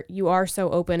where you are so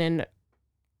open and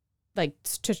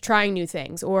to trying new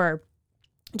things, or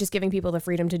just giving people the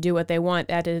freedom to do what they want,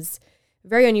 that is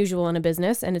very unusual in a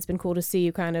business. And it's been cool to see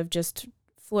you kind of just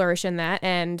flourish in that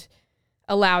and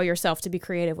allow yourself to be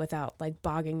creative without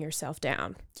bogging yourself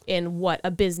down in what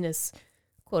a business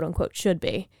quote unquote should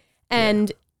be.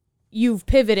 And you've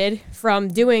pivoted from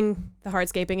doing the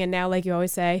hardscaping, and now, like you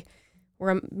always say,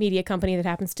 we're a media company that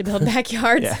happens to build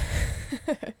backyards.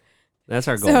 That's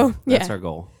our goal. That's our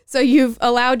goal. So you've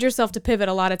allowed yourself to pivot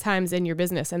a lot of times in your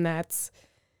business, and that's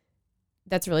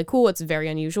really cool. It's very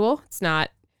unusual. It's not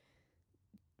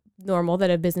normal that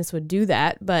a business would do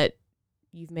that, but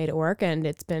you've made it work, and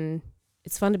it's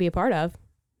fun to be a part of.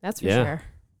 That's for sure.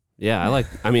 Yeah, I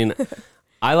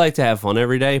like to have fun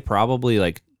every day,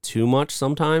 probably too much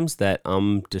sometimes that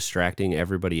I'm distracting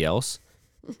everybody else.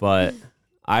 But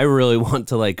I really want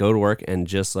to go to work and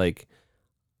just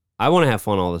I want to have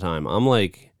fun all the time. I'm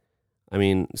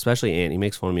especially Ant, he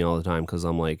makes fun of me all the time because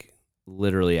I'm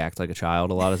literally act like a child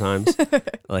a lot of times,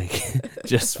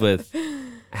 just with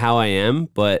how I am.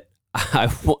 But I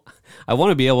want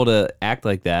to be able to act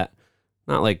like that,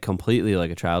 not completely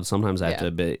like a child. Sometimes I have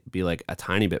to be a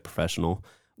tiny bit professional.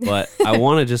 But I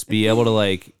want to just be able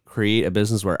to create a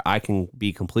business where I can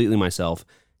be completely myself,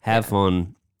 have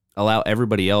fun, allow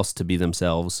everybody else to be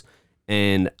themselves.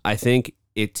 And I think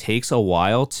it takes a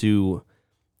while to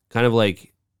kind of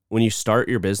when you start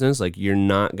your business, you're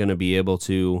not going to be able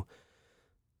to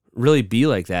really be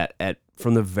like that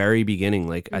from the very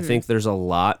beginning. I think there's a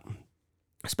lot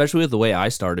especially with the way I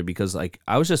started, because like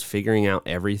I was just figuring out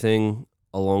everything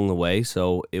along the way.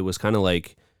 So it was kind of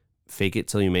like fake it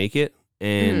till you make it.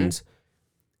 And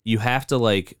you have to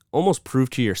like almost prove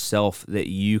to yourself that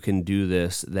you can do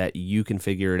this, that you can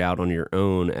figure it out on your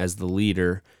own as the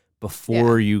leader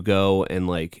before you go and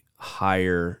like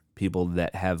hire people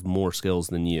that have more skills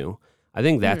than you. I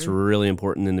think that's really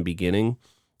important in the beginning,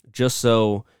 just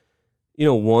so, you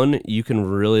know, one, you can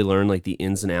really learn like the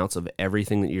ins and outs of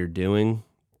everything that you're doing.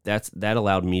 That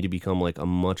allowed me to become like a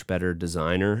much better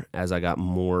designer as I got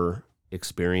more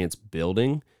experience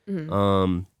building.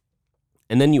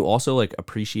 And then you also like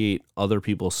appreciate other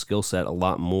people's skill set a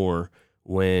lot more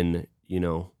when, you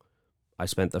know, I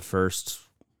spent the first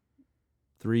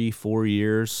 3-4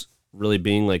 years really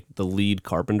being like the lead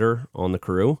carpenter on the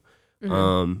crew.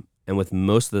 And with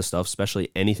most of the stuff,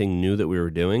 especially anything new that we were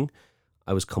doing,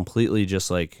 I was completely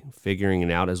just like figuring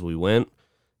it out as we went,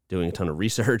 doing a ton of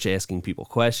research, asking people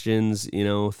questions, you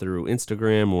know, through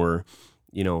Instagram or,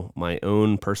 you know, my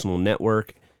own personal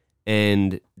network,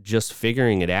 and just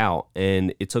figuring it out.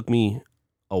 And it took me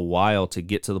a while to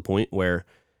get to the point where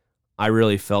I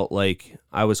really felt like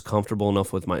I was comfortable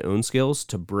enough with my own skills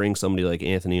to bring somebody like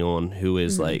Anthony on, who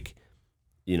is like,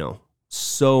 you know,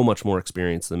 so much more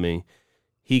experienced than me.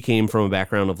 He came from a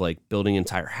background of like building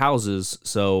entire houses.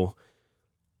 So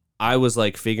I was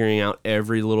like figuring out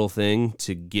every little thing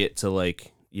to get to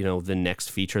like, you know, the next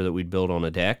feature that we'd build on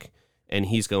a deck. And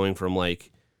he's going from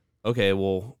like, okay,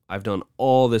 well, I've done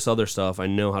all this other stuff. I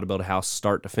know how to build a house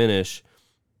start to finish.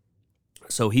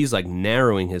 So he's like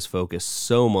narrowing his focus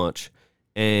so much.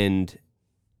 And,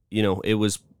 you know, it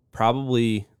was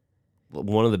probably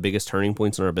one of the biggest turning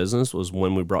points in our business was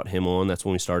when we brought him on. That's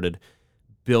when we started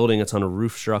building a ton of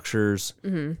roof structures.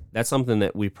 That's something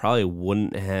that we probably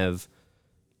wouldn't have,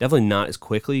 definitely not as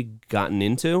quickly gotten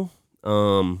into.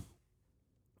 And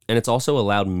it's also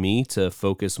allowed me to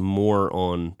focus more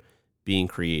on being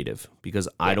creative, because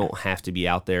I don't have to be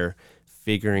out there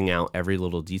figuring out every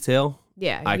little detail.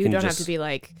 Yeah, you don't have to be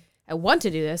like, I want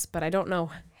to do this, but I don't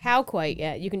know how quite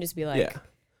yet. You can just be like,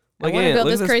 I want to build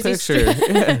this crazy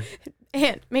picture.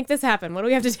 And make this happen. What do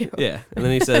we have to do? Yeah. And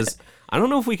then he says, I don't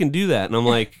know if we can do that. And I'm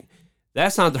like,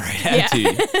 that's not the right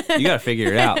attitude. You got to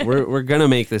figure it out. We're going to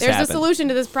make this happen. There's a solution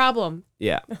to this problem.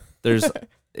 Yeah. There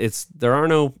are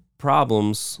no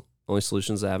problems, only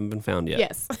solutions that haven't been found yet.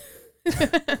 Yes.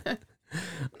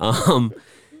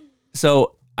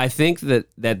 So I think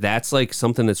that's like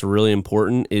something that's really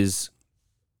important, is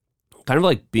kind of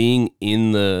like being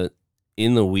in the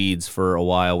weeds for a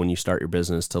while when you start your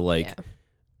business, to like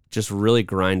just really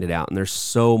grind it out. And there's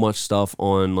so much stuff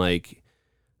on like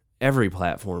every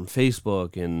platform,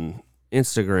 Facebook and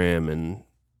Instagram and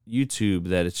YouTube,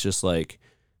 that it's just like,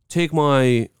 take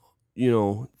my, you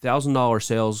know, $1,000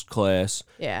 sales class,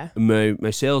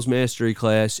 my sales mastery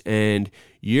class, and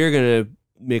you're gonna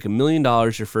make $1 million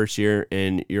your first year,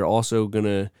 and you're also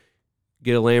gonna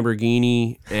get a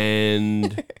Lamborghini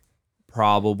and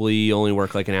probably only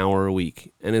work like an hour a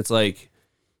week. And it's like,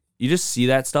 you just see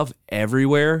that stuff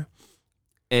everywhere,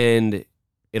 and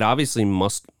it obviously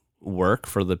must work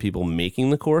for the people making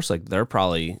the course. Like they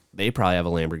probably have a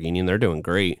Lamborghini and they're doing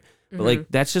great, but like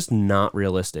that's just not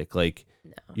realistic. Like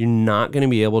you're not going to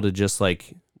be able to just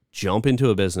like jump into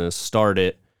a business, start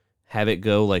it, have it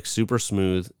go like super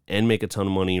smooth and make a ton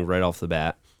of money right off the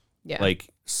bat. Yeah. Like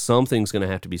something's going to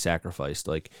have to be sacrificed.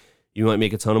 Like you might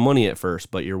make a ton of money at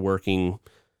first, but you're working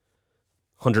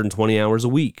 120 hours a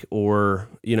week, or,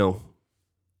 you know,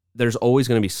 there's always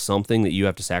going to be something that you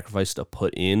have to sacrifice to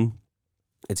put in.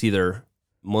 It's either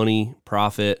money,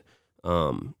 profit,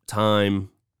 time,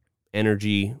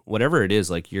 energy, whatever it is.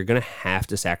 Like you're going to have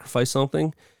to sacrifice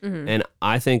something. And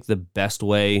I think the best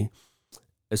way,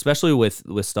 especially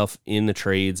with stuff in the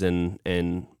trades and,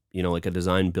 you know, like a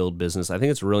design build business, I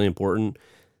think it's really important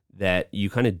that you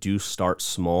kind of do start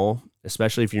small,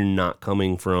 especially if you're not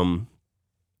coming from,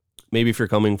 maybe if you're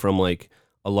coming from like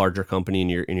a larger company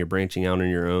and you're branching out on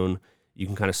your own, you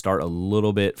can kind of start a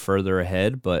little bit further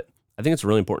ahead. But I think it's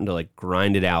really important to like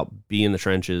grind it out, be in the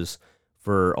trenches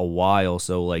for a while,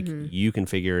 so like you can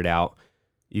figure it out.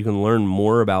 You can learn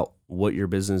more about what your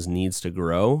business needs to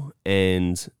grow,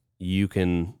 and you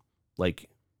can like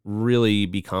really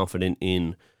be confident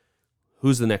in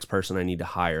who's the next person I need to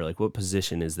hire. Like what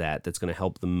position is that's going to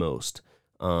help the most?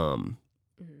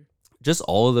 Just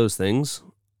all of those things.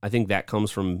 I think that comes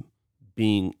from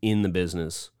being in the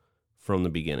business from the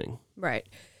beginning. Right.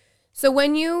 So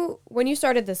when you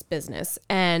started this business,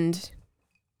 and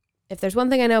if there's one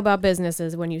thing I know about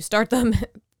businesses, when you start them,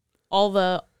 all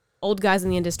the old guys in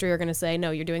the industry are going to say,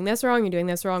 no, you're doing this wrong. You're doing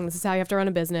this wrong. This is how you have to run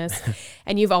a business.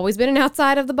 And you've always been an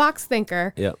outside of the box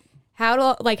thinker. Yep.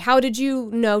 How did you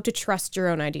know to trust your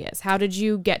own ideas? How did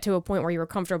you get to a point where you were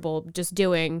comfortable just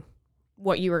doing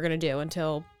what you were going to do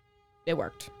until it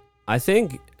worked? I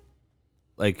think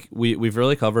like we've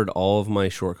really covered all of my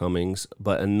shortcomings,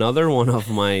 but another one of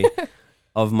my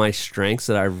of my strengths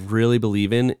that I really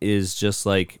believe in is just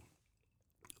like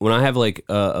when I have like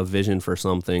a vision for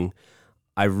something,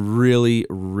 I really,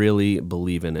 really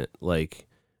believe in it. Like,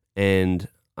 and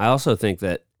I also think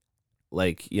that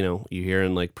like, you know, you hear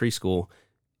in like preschool,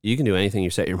 you can do anything you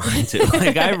set your mind to.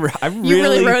 Like I really, you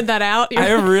really rode that out.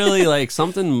 I really like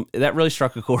something that really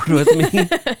struck a chord with me.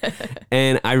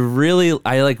 And I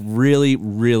like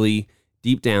really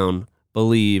deep down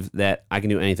believe that I can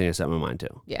do anything I set my mind to.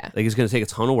 Yeah. Like it's going to take a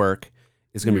ton of work.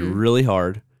 It's going to be really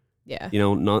hard. Yeah. You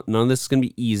know, none of this is going to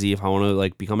be easy if I want to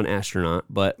like become an astronaut,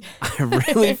 but I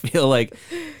really feel like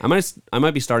I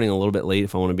might be starting a little bit late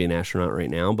if I want to be an astronaut right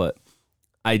now, but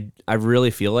I really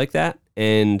feel like that.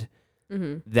 And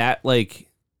that like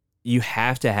you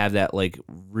have to have that like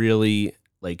really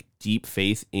like deep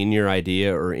faith in your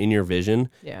idea or in your vision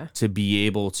to be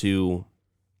able to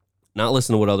not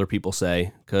listen to what other people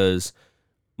say, because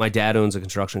my dad owns a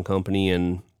construction company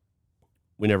and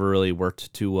we never really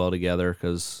worked too well together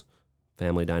because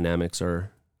family dynamics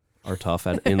are tough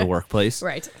in the workplace.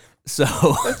 Right. So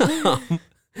I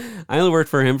only worked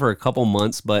for him for a couple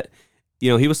months, but you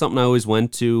know, he was something I always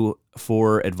went to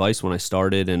for advice when I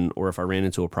started, or if I ran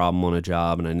into a problem on a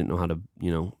job and I didn't know how to,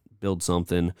 you know, build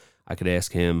something, I could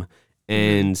ask him.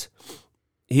 And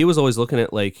he was always looking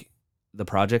at like the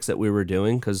projects that we were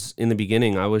doing, because in the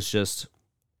beginning I was just,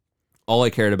 all I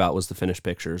cared about was the finished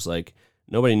pictures. Like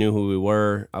nobody knew who we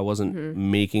were. I wasn't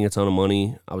making a ton of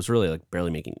money. I was really like barely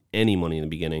making any money in the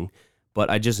beginning, but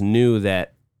I just knew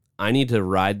that I need to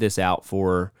ride this out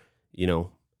for, you know,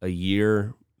 a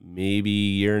year, maybe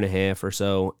year and a half or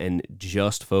so, and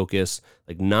just focus,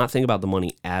 like not think about the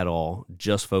money at all,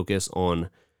 just focus on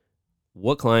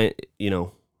what client, you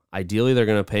know, ideally they're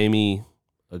going to pay me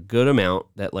a good amount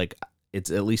that like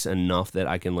it's at least enough that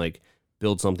I can like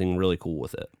build something really cool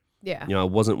with it. Yeah. You know, I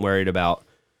wasn't worried about,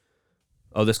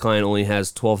 oh, this client only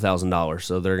has $12,000,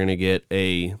 so they're going to get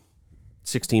a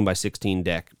 16 by 16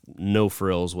 deck, no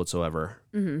frills whatsoever.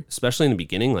 Especially in the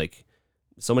beginning, like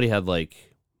somebody had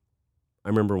like, I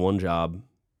remember one job,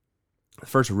 the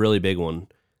first really big one,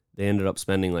 they ended up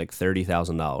spending like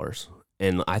 $30,000.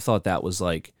 And I thought that was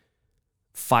like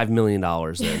 $5 million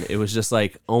then. It was just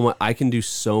like, oh my, I can do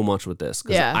so much with this.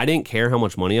 Because I didn't care how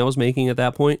much money I was making at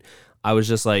that point. I was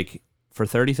just like, for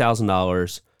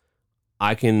 $30,000,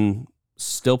 I can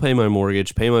still pay my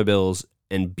mortgage, pay my bills,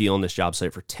 and be on this job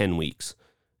site for 10 weeks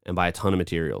and buy a ton of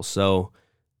materials. So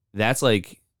that's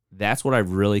what I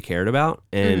really cared about.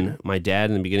 And my dad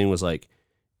in the beginning was like,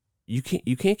 you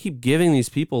can't keep giving these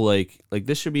people like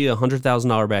this should be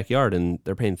 $100,000 backyard and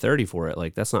they're paying 30 for it.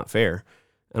 Like that's not fair.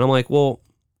 And I'm like, well,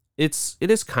 it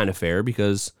is kind of fair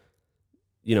because,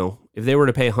 you know, if they were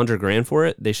to pay $100,000 for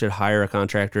it, they should hire a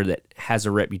contractor that has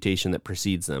a reputation that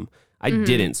precedes them. I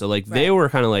didn't. So like they were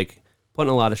kind of like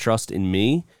putting a lot of trust in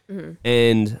me.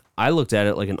 And I looked at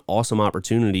it like an awesome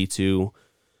opportunity to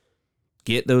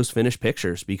get those finished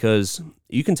pictures, because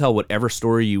you can tell whatever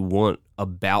story you want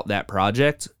about that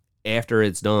project after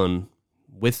it's done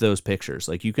with those pictures.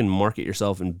 Like you can market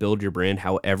yourself and build your brand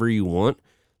however you want.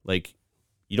 Like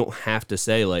you don't have to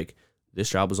say like this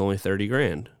job was only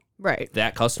 $30,000. Right.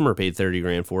 That customer paid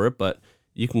 $30,000 for it, but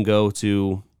you can go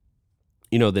to,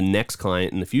 you know, the next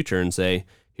client in the future and say,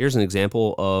 here's an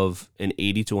example of an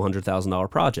 $80,000 to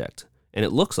 $100,000 project, and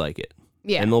it looks like it.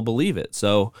 Yeah. And they'll believe it.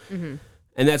 So, and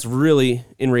that's really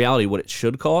in reality what it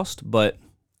should cost. But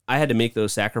I had to make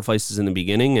those sacrifices in the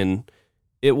beginning, and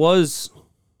it was,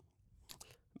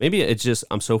 maybe it's just,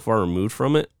 I'm so far removed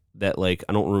from it that like,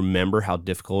 I don't remember how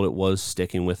difficult it was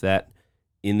sticking with that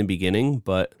in the beginning,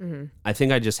 but I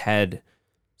think I just had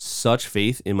such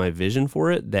faith in my vision for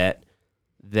it that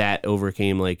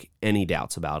overcame like any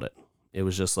doubts about it. It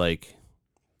was just like,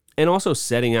 and also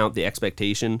setting out the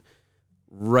expectation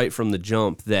right from the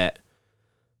jump that,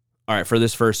 all right, for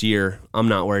this first year, I'm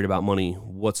not worried about money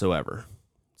whatsoever.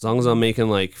 As long as I'm making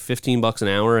like $15 an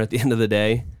hour at the end of the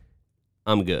day,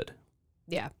 I'm good.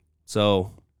 Yeah.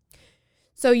 So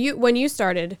you, when you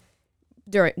started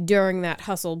during that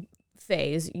hustle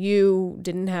phase, you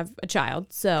didn't have a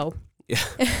child. So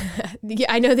yeah,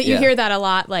 I know that you hear that a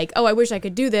lot. Like, oh, I wish I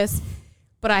could do this,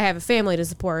 but I have a family to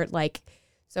support. Like,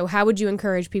 so how would you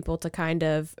encourage people to kind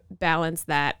of balance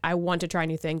that? I want to try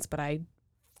new things, but I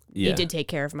need to take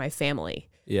care of my family.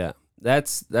 Yeah.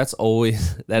 that's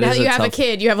always that now is that you a have tough, a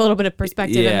kid, you have a little bit of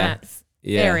perspective in that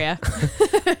area.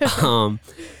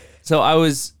 So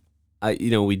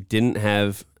we didn't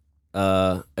have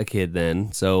a kid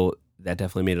then, so that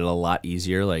definitely made it a lot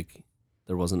easier. Like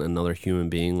there wasn't another human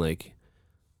being like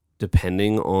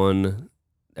depending on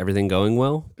everything going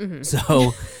well. Mm-hmm.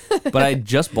 So, but I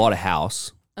just bought a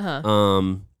house,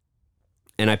 and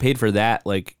I paid for that.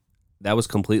 Like that was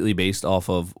completely based off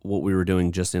of what we were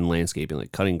doing just in landscaping,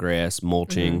 like cutting grass,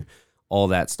 mulching, all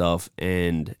that stuff.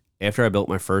 And after I built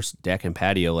my first deck and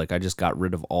patio, like I just got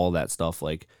rid of all that stuff,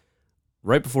 like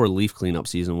right before leaf cleanup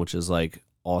season, which is like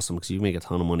awesome because you make a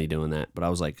ton of money doing that. But I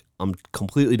was like, I'm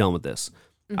completely done with this.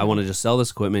 I want to just sell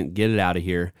this equipment, get it out of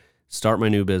here, start my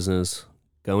new business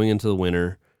going into the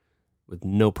winter with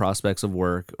no prospects of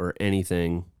work or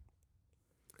anything.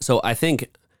 So I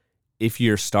think if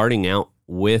you're starting out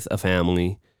with a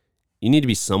family, you need to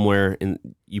be somewhere,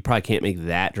 and you probably can't make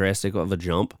that drastic of a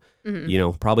jump.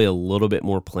 Probably a little bit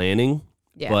more planning.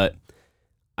 Yeah. But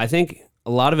I think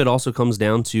a lot of it also comes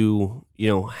down to,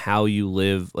 how you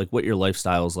live, like what your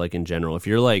lifestyle is like in general. If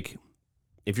you're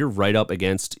right up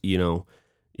against,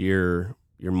 your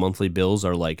monthly bills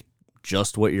are like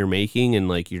just what you're making and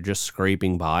like you're just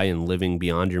scraping by and living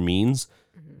beyond your means,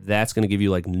 that's going to give you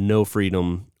like no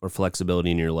freedom or flexibility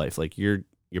in your life. Like you're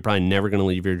probably never going to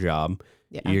leave your job.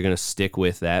 Yeah. You're going to stick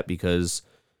with that because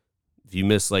if you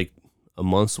miss like a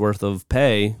month's worth of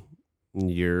pay,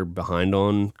 you're behind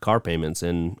on car payments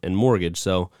and mortgage.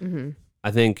 So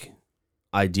I think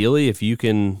ideally if you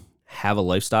can have a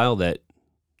lifestyle that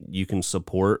you can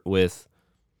support with,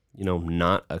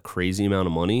 not a crazy amount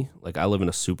of money. Like I live in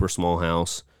a super small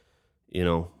house,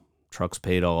 truck's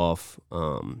paid off.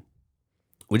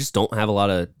 We just don't have a lot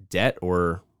of debt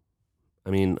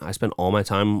I spend all my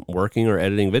time working or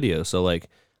editing videos. So like,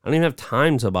 I don't even have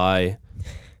time to buy,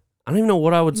 I don't even know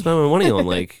what I would spend my money on.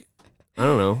 Like, I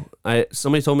don't know.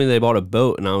 Somebody told me they bought a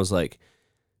boat and I was like,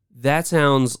 that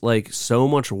sounds like so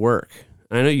much work.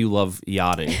 I know you love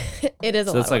yachting. It is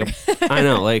a lot of work. I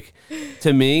know, like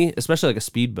to me, especially like a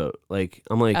speedboat, like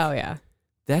I'm like, oh yeah,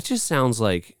 that just sounds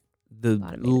like the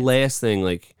last thing.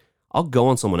 Like I'll go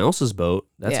on someone else's boat.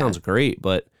 That sounds great.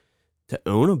 But to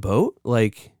own a boat,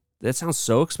 like that sounds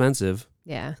so expensive.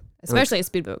 Yeah. Especially a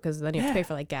speedboat because then you have to pay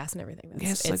for like gas and everything.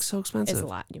 It's like so expensive. It's a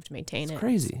lot. You have to maintain it.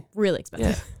 Crazy. It's really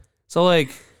expensive. Yeah. So like,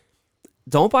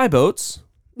 don't buy boats.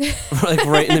 Like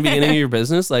right in the beginning of your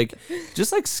business, like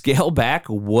just like scale back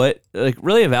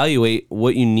really evaluate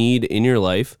what you need in your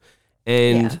life.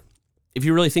 And if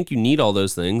you really think you need all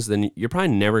those things, then you're probably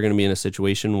never going to be in a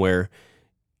situation where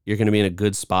you're going to be in a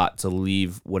good spot to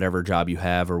leave whatever job you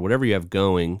have or whatever you have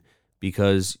going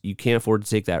because you can't afford to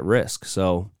take that risk.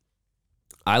 So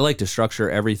I like to structure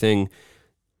everything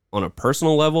on a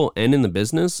personal level and in the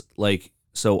business. Like,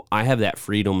 so I have that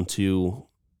freedom to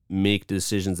make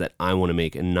decisions that I want to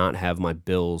make and not have my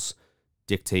bills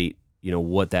dictate,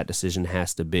 what that decision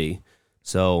has to be.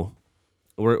 So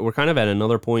we're kind of at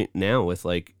another point now with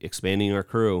like expanding our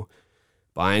crew,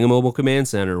 buying a mobile command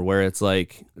center where it's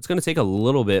like, it's going to take a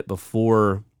little bit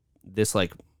before this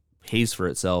like pays for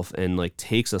itself and like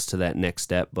takes us to that next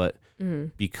step. But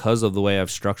because of the way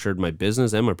I've structured my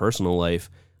business and my personal life,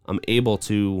 I'm able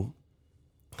to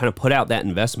kind of put out that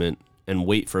investment and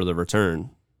wait for the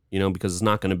return. Because it's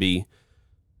not going to be,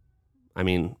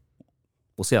 we'll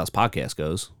see how this podcast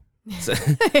goes.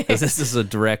 Because this is a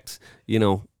direct,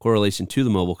 correlation to the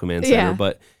mobile command center.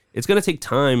 But it's going to take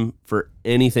time for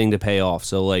anything to pay off.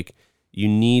 So, like, you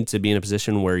need to be in a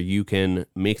position where you can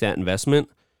make that investment,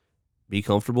 be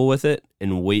comfortable with it,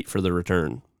 and wait for the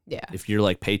return. Yeah. If you're,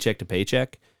 like, paycheck to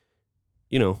paycheck,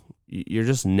 you're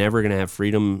just never going to have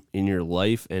freedom in your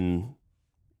life and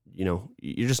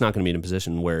you're just not going to be in a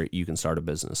position where you can start a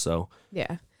business. So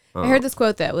yeah, I heard this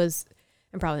quote that was,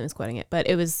 I'm probably misquoting it, but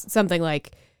it was something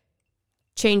like,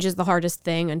 change is the hardest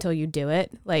thing until you do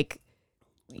it. Like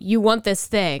you want this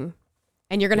thing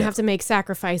and you're going to have to make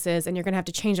sacrifices and you're going to have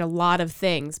to change a lot of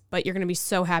things, but you're going to be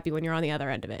so happy when you're on the other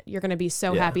end of it. You're going to be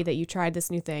so happy that you tried this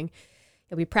new thing.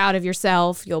 You'll be proud of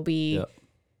yourself. You'll be,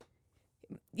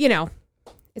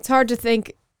 it's hard to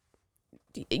think.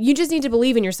 You just need to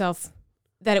believe in yourself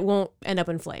that it won't end up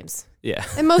in flames. Yeah.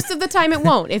 And most of the time it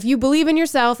won't. If you believe in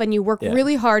yourself and you work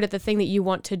really hard at the thing that you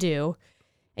want to do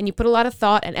and you put a lot of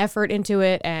thought and effort into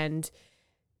it and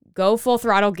go full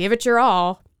throttle, give it your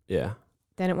all. Yeah.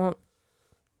 Then it won't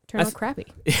turn out crappy.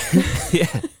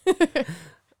 Yeah.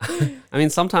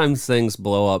 Sometimes things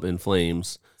blow up in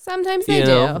flames. Sometimes they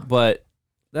do. But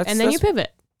you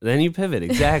pivot. Then you pivot.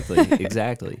 Exactly.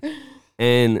 Exactly.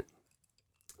 And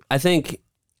I think,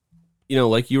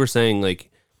 like you were saying, like,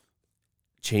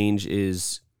 change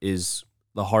is is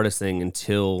the hardest thing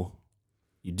until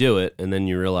you do it, and then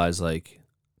you realize like,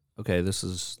 okay, this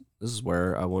is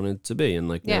where I wanted to be, and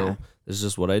like now this is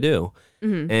just what I do.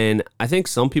 And I think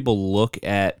some people look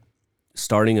at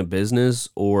starting a business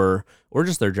or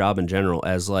just their job in general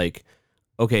as like,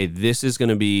 okay, this is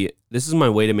my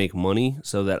way to make money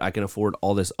so that I can afford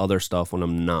all this other stuff when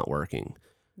I'm not working.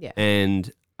 Yeah.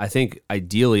 And I think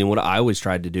ideally, and what I always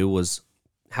tried to do was,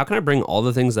 how can I bring all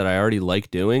the things that I already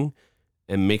like doing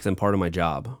and make them part of my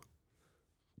job?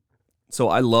 So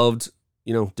I loved,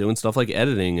 doing stuff like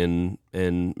editing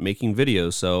and making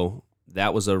videos. So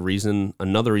that was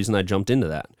another reason I jumped into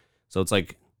that. So it's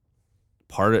like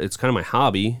it's kind of my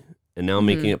hobby, and now I'm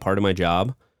making it part of my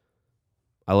job.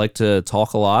 I like to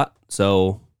talk a lot,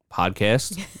 so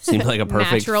podcast seemed like a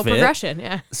perfect natural fit. Progression,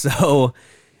 yeah. So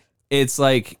it's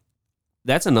like,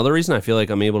 that's another reason I feel like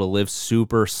I'm able to live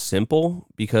super simple,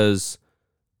 because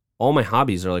all my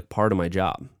hobbies are like part of my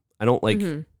job. I don't like,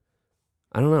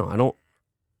 I don't know.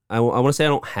 I want to say I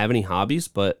don't have any hobbies,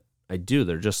 but I do.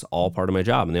 They're just all part of my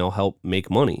job, and they all help make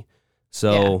money.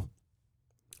 So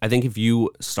I think if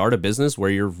you start a business where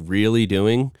you're really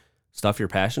doing stuff you're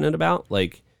passionate about,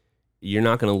 like, you're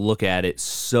not going to look at it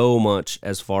so much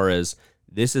as far as,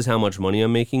 this is how much money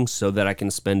I'm making so that I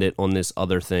can spend it on this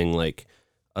other thing, like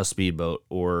a speedboat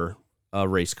or a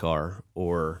race car,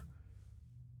 or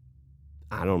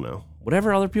I don't know,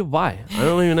 whatever other people buy. I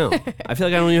don't even know. I feel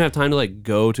like I don't even have time to like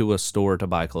go to a store to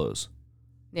buy clothes.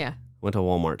 Yeah. Went to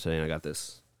Walmart today and I got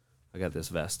this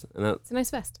vest, and it's a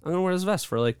nice vest. I'm gonna wear this vest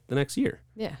for like the next year.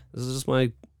 Yeah. This is just my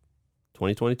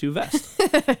 2022 vest.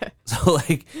 So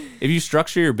like, if you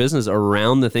structure your business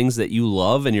around the things that you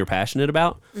love and you're passionate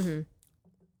about,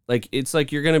 like, it's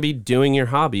like you're gonna be doing your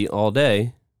hobby all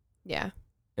day. Yeah.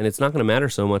 And it's not gonna matter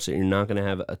so much that you're not gonna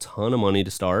have a ton of money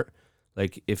to start.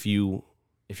 Like, if you're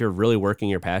really working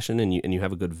your passion and you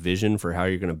have a good vision for how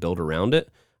you're gonna build around it,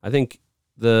 I think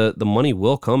the money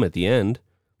will come at the end.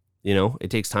 It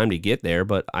takes time to get there,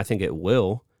 but I think it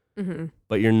will.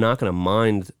 But you're not going to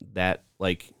mind that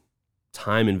like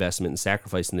time investment and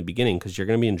sacrifice in the beginning, because you're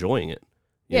going to be enjoying it.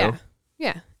 You know?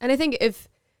 Yeah. And I think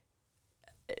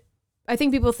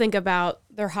people think about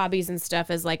their hobbies and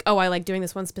stuff as like, oh, I like doing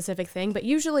this one specific thing. But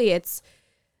usually it's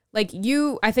like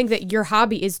I think that your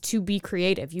hobby is to be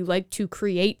creative. You like to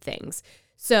create things.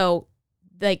 So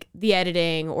like the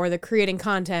editing or the creating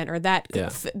content or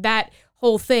that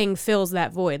whole thing fills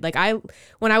that void. Like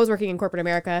when I was working in corporate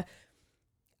America,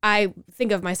 I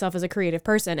think of myself as a creative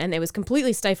person, and it was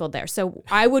completely stifled there. So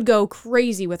I would go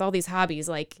crazy with all these hobbies.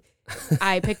 Like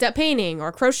I picked up painting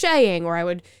or crocheting, or I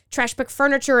would trash pick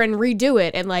furniture and redo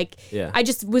it. And like, I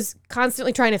just was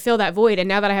constantly trying to fill that void. And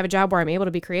now that I have a job where I'm able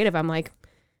to be creative, I'm like,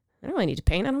 I don't really need to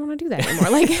paint. I don't want to do that anymore.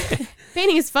 Like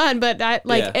painting is fun, but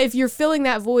if you're filling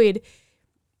that void,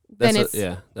 then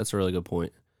that's a really good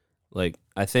point. Like,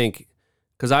 I think,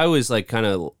 because I always like kind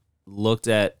of looked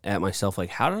at myself like,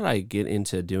 how did I get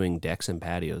into doing decks and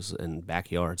patios and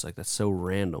backyards? Like, that's so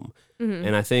random.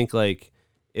 And I think like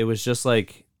it was just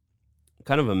like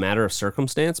kind of a matter of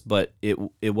circumstance, but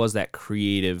it was that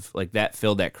creative, like that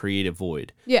filled that creative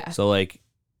void. Yeah. So like,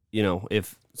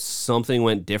 if something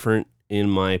went different in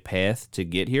my path to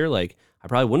get here, like I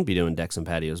probably wouldn't be doing decks and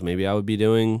patios. Maybe I would be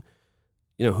doing,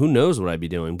 who knows what I'd be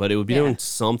doing, but it would be doing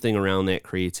something around that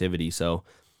creativity. So,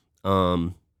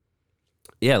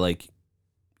 like,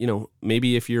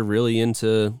 maybe if you're really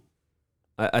into,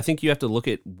 I think you have to look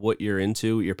at what you're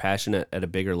into, your passion at a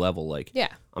bigger level. Like,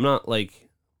 I'm not like,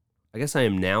 I guess I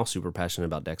am now super passionate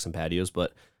about decks and patios,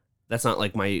 but that's not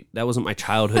like that wasn't my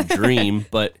childhood dream,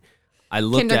 but I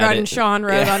looked Kindergarten at it. Sean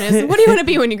wrote on his, what do you want to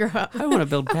be when you grow up? I want to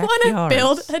build backyards. I want to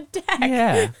build a deck.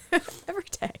 Yeah. Every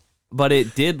day. But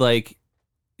it did like,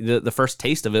 the first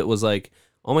taste of it was like,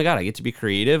 oh my God, I get to be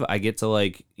creative. I get to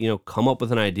like, come up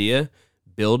with an idea,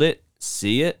 build it,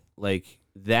 see it. Like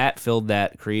that filled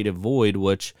that creative void,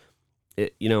 which,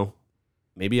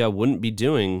 maybe I wouldn't be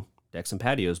doing decks and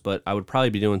patios, but I would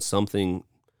probably be doing something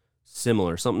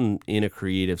similar, something in a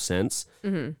creative sense.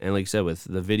 And like you said, with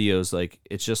the videos, like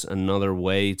it's just another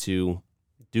way to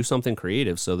do something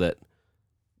creative, so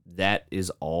that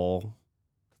is all,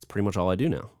 that's pretty much all I do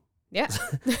now. Yeah.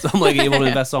 So I'm like able to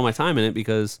invest all my time in it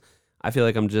because I feel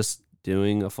like I'm just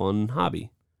doing a fun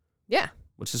hobby. Yeah.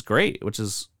 Which is great, which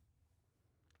is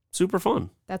super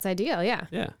fun. That's ideal, yeah.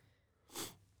 Yeah.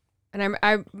 And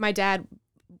my dad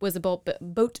was a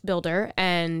boat builder,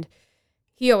 and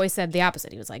he always said the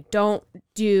opposite. He was like, don't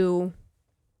do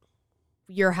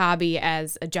your hobby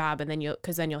as a job, and then you'll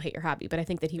hate your hobby. But I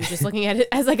think that he was just looking at it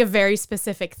as like a very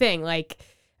specific thing. Like,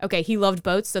 okay, he loved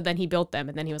boats, so then he built them,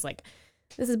 and then he was like,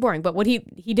 this is boring. But what he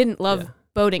didn't love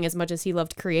boating as much as he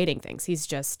loved creating things. He's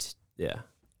just,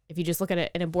 if you just look at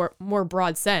it in a more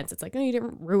broad sense, it's like, oh, you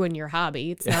didn't ruin your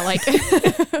hobby. It's not like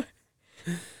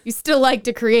you still like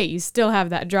to create. You still have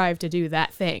that drive to do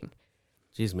that thing.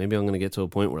 Jeez, maybe I'm going to get to a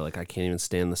point where like I can't even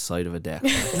stand the sight of a deck.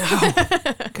 Like,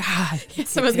 no, God.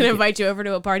 Someone's going to invite you over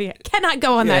to a party. I cannot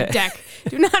go on that deck.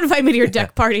 Do not invite me to your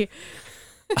deck party.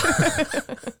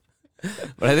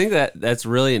 But I think that's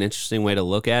really an interesting way to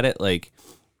look at it. Like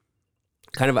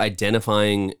kind of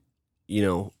identifying,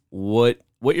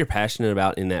 what you're passionate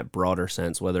about in that broader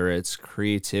sense, whether it's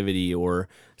creativity or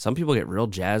some people get real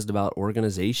jazzed about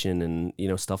organization and,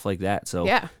 stuff like that. So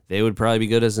they would probably be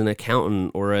good as an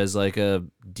accountant or as like a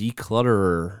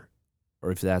declutterer,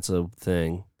 or if that's a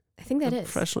thing. I think that is.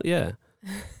 Professional, yeah.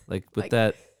 Like with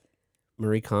that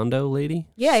Marie Kondo lady.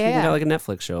 Yeah, she got like a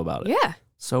Netflix show about it. Yeah.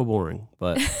 So boring,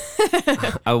 but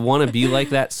I want to be like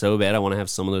that so bad. I want to have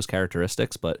some of those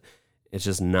characteristics, but it's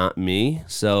just not me.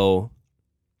 So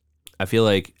I feel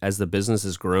like as the business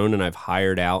has grown and I've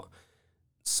hired out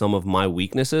some of my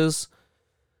weaknesses,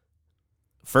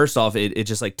 first off, it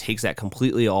just like takes that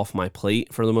completely off my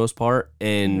plate for the most part.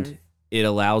 And it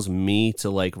allows me to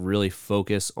like really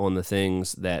focus on the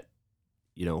things that,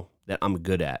 that I'm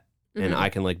good at. And I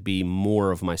can like be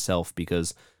more of myself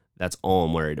because that's all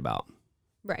I'm worried about.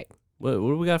 Right. What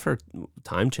do we got for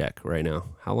time check right now?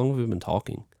 How long have we been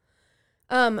talking?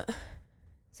 So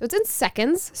it's in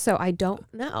seconds, so I don't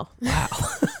know. Wow.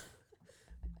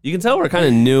 You can tell we're kind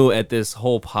of new at this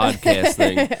whole podcast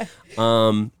thing.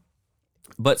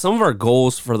 But some of our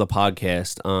goals for the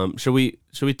podcast, should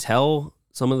we tell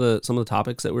some of the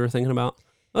topics that we were thinking about?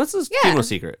 Let's just keep them a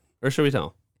secret, or should we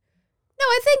tell? No,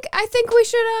 I think we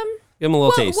should give them a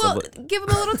little taste. Give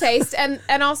them a little taste,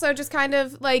 and also just kind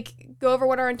of like go over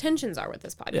what our intentions are with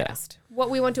this podcast, what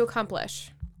we want to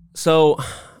accomplish. So,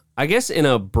 I guess in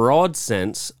a broad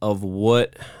sense of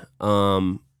what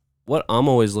I'm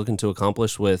always looking to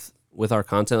accomplish with our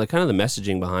content, like kind of the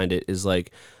messaging behind it is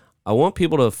like, I want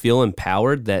people to feel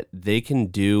empowered that they can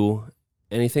do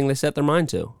anything they set their mind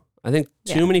to. I think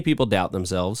too many people doubt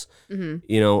themselves.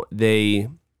 They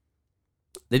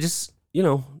just, they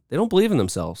don't believe in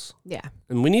themselves. Yeah.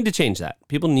 And we need to change that.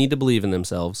 People need to believe in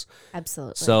themselves.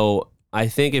 Absolutely. So I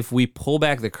think if we pull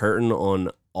back the curtain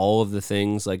on all of the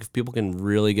things, like if people can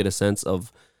really get a sense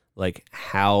of like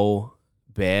how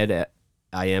bad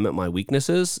I am at my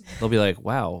weaknesses, they'll be like,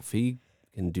 wow, if he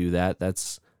can do that,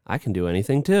 I can do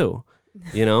anything too.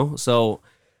 So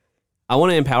I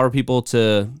want to empower people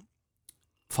to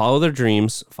follow their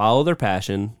dreams, follow their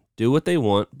passion, do what they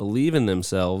want, believe in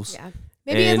themselves. Yeah.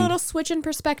 Maybe a little switch in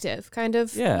perspective, kind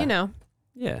of,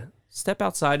 Yeah. Step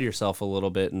outside of yourself a little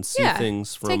bit and see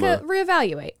things from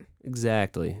reevaluate.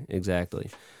 Exactly.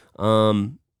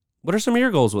 What are some of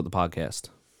your goals with the podcast?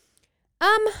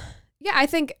 I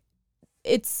think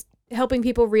it's helping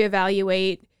people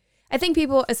reevaluate. I think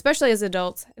people, especially as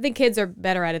adults, I think kids are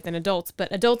better at it than adults, but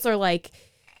adults are like,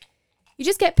 you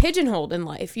just get pigeonholed in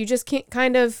life. You just can't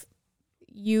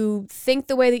you think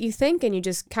the way that you think, and you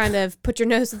just kind of put your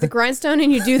nose at the grindstone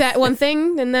and you do that one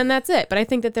thing, and then that's it. But I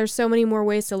think that there's so many more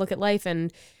ways to look at life.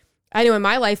 And I know in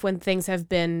my life when things have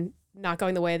been not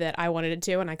going the way that I wanted it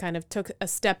to, and I kind of took a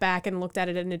step back and looked at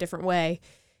it in a different way,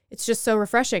 it's just so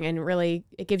refreshing, and really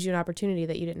it gives you an opportunity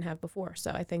that you didn't have before.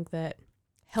 So I think that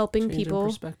helping people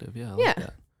perspective, I like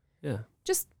that. Yeah,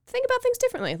 just think about things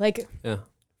differently. Like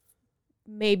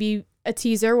maybe a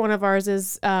teaser. One of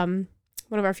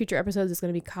our future episodes is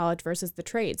going to be college versus the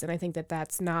trades, and I think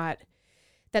that's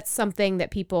something that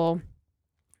people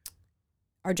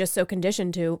are just so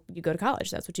conditioned to. You go to college,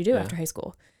 that's what you do after high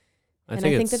school. I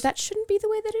think that shouldn't be the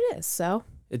way that it is. So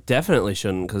it definitely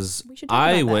shouldn't, because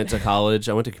I went to college.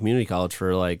 I went to community college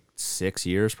for like 6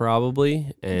 years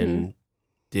probably, and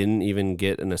didn't even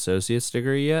get an associate's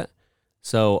degree yet.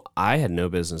 So I had no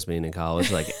business being in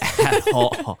college, like at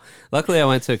all. Luckily, I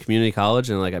went to a community college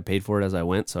and like I paid for it as I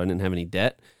went, so I didn't have any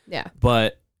debt. Yeah.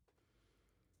 But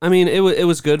I mean, it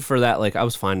was good for that. Like I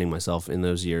was finding myself in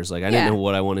those years. Like I didn't know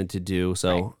what I wanted to do,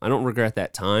 so I don't regret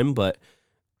that time. But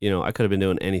I could have been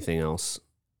doing anything else.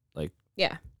 Like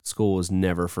school was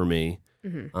never for me.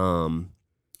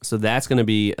 So that's gonna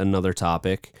be another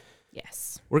topic.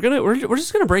 Yes. We're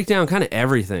just gonna break down kind of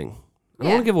everything. I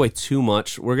don't want to give away too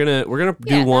much. We're gonna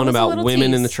do one about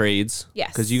women in the trades.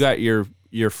 Yes. Because you got your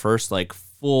first like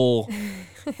full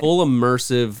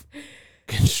immersive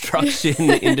construction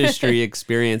industry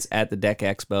experience at the Deck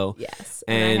Expo. Yes.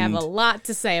 And I have a lot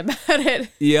to say about it.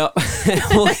 Yep.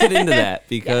 We'll get into that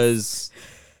because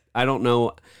I don't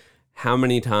know how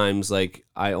many times like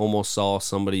I almost saw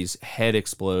somebody's head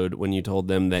explode when you told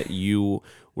them that you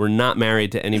were not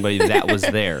married to anybody that was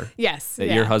there. Yes.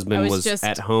 That your husband was just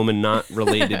at home and not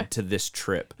related to this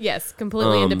trip. Yes,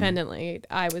 completely independently.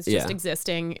 I was just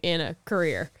existing in a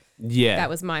career. Yeah. That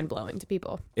was mind-blowing to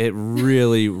people. It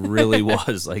really, really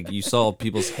was. Like, you saw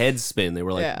people's heads spin. They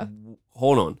were like,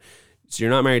 hold on. So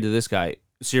you're not married to this guy.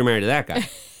 So you're married to that guy.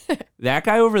 That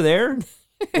guy over there?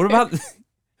 What about...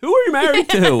 Who are you married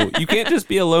to? You can't just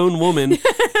be a lone woman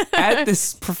at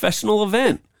this professional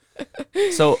event.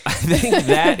 So I think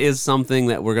that is something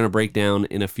that we're going to break down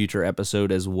in a future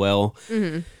episode as well.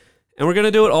 Mm-hmm. And we're going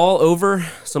to do it all over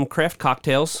some craft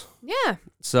cocktails. Yeah.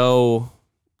 So,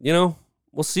 we'll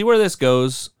see where this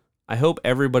goes. I hope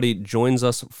everybody joins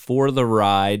us for the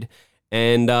ride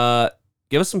and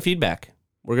give us some feedback.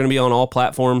 We're going to be on all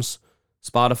platforms.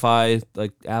 Spotify,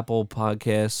 like Apple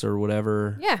Podcasts or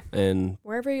whatever. Yeah. And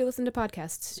wherever you listen to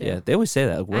podcasts. Too. Yeah, they always say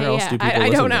that. Where else do people listen? I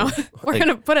don't know. We're going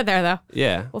to put it there, though.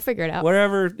 Yeah. We'll figure it out.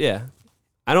 Wherever, yeah.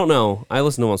 I don't know. I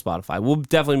listen to them on Spotify. We'll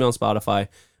definitely be on Spotify.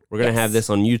 We're going to have this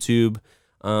on YouTube.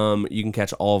 You can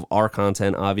catch all of our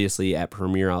content, obviously, at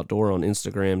Premier Outdoor on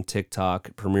Instagram,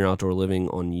 TikTok, Premier Outdoor Living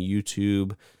on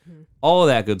YouTube, all of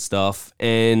that good stuff.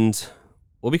 And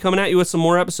we'll be coming at you with some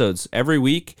more episodes every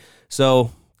week.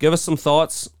 So... give us some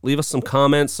thoughts, leave us some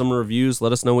comments, some reviews.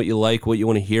 Let us know what you like, what you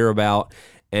want to hear about.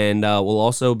 And we'll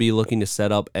also be looking to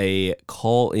set up a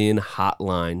call-in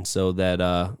hotline so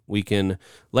that we can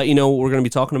let you know what we're going to be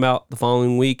talking about the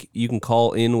following week. You can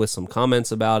call in with some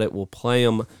comments about it. We'll play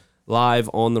them live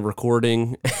on the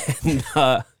recording, and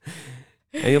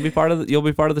you'll be part of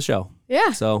the show.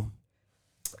 Yeah. So,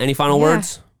 any final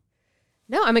words?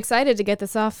 No, I'm excited to get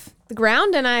this off the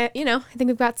ground, and I think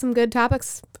we've got some good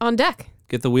topics on deck.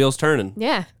 Get the wheels turning.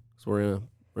 Yeah. So we're in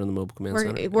the mobile command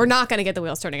center. We're not going to get the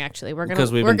wheels turning. Actually, we're gonna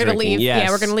leave. Yes. Yeah,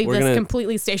 we're gonna leave this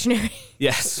completely stationary.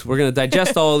 Yes, we're gonna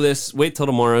digest all of this. Wait till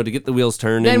tomorrow to get the wheels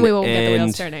turning. Then we will get the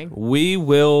wheels turning. We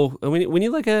will. We need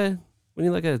like a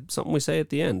something we say at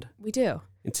the end. We do.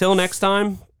 Until next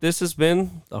time, this has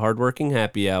been the Hardworking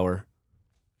Happy Hour.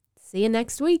 See you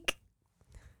next week.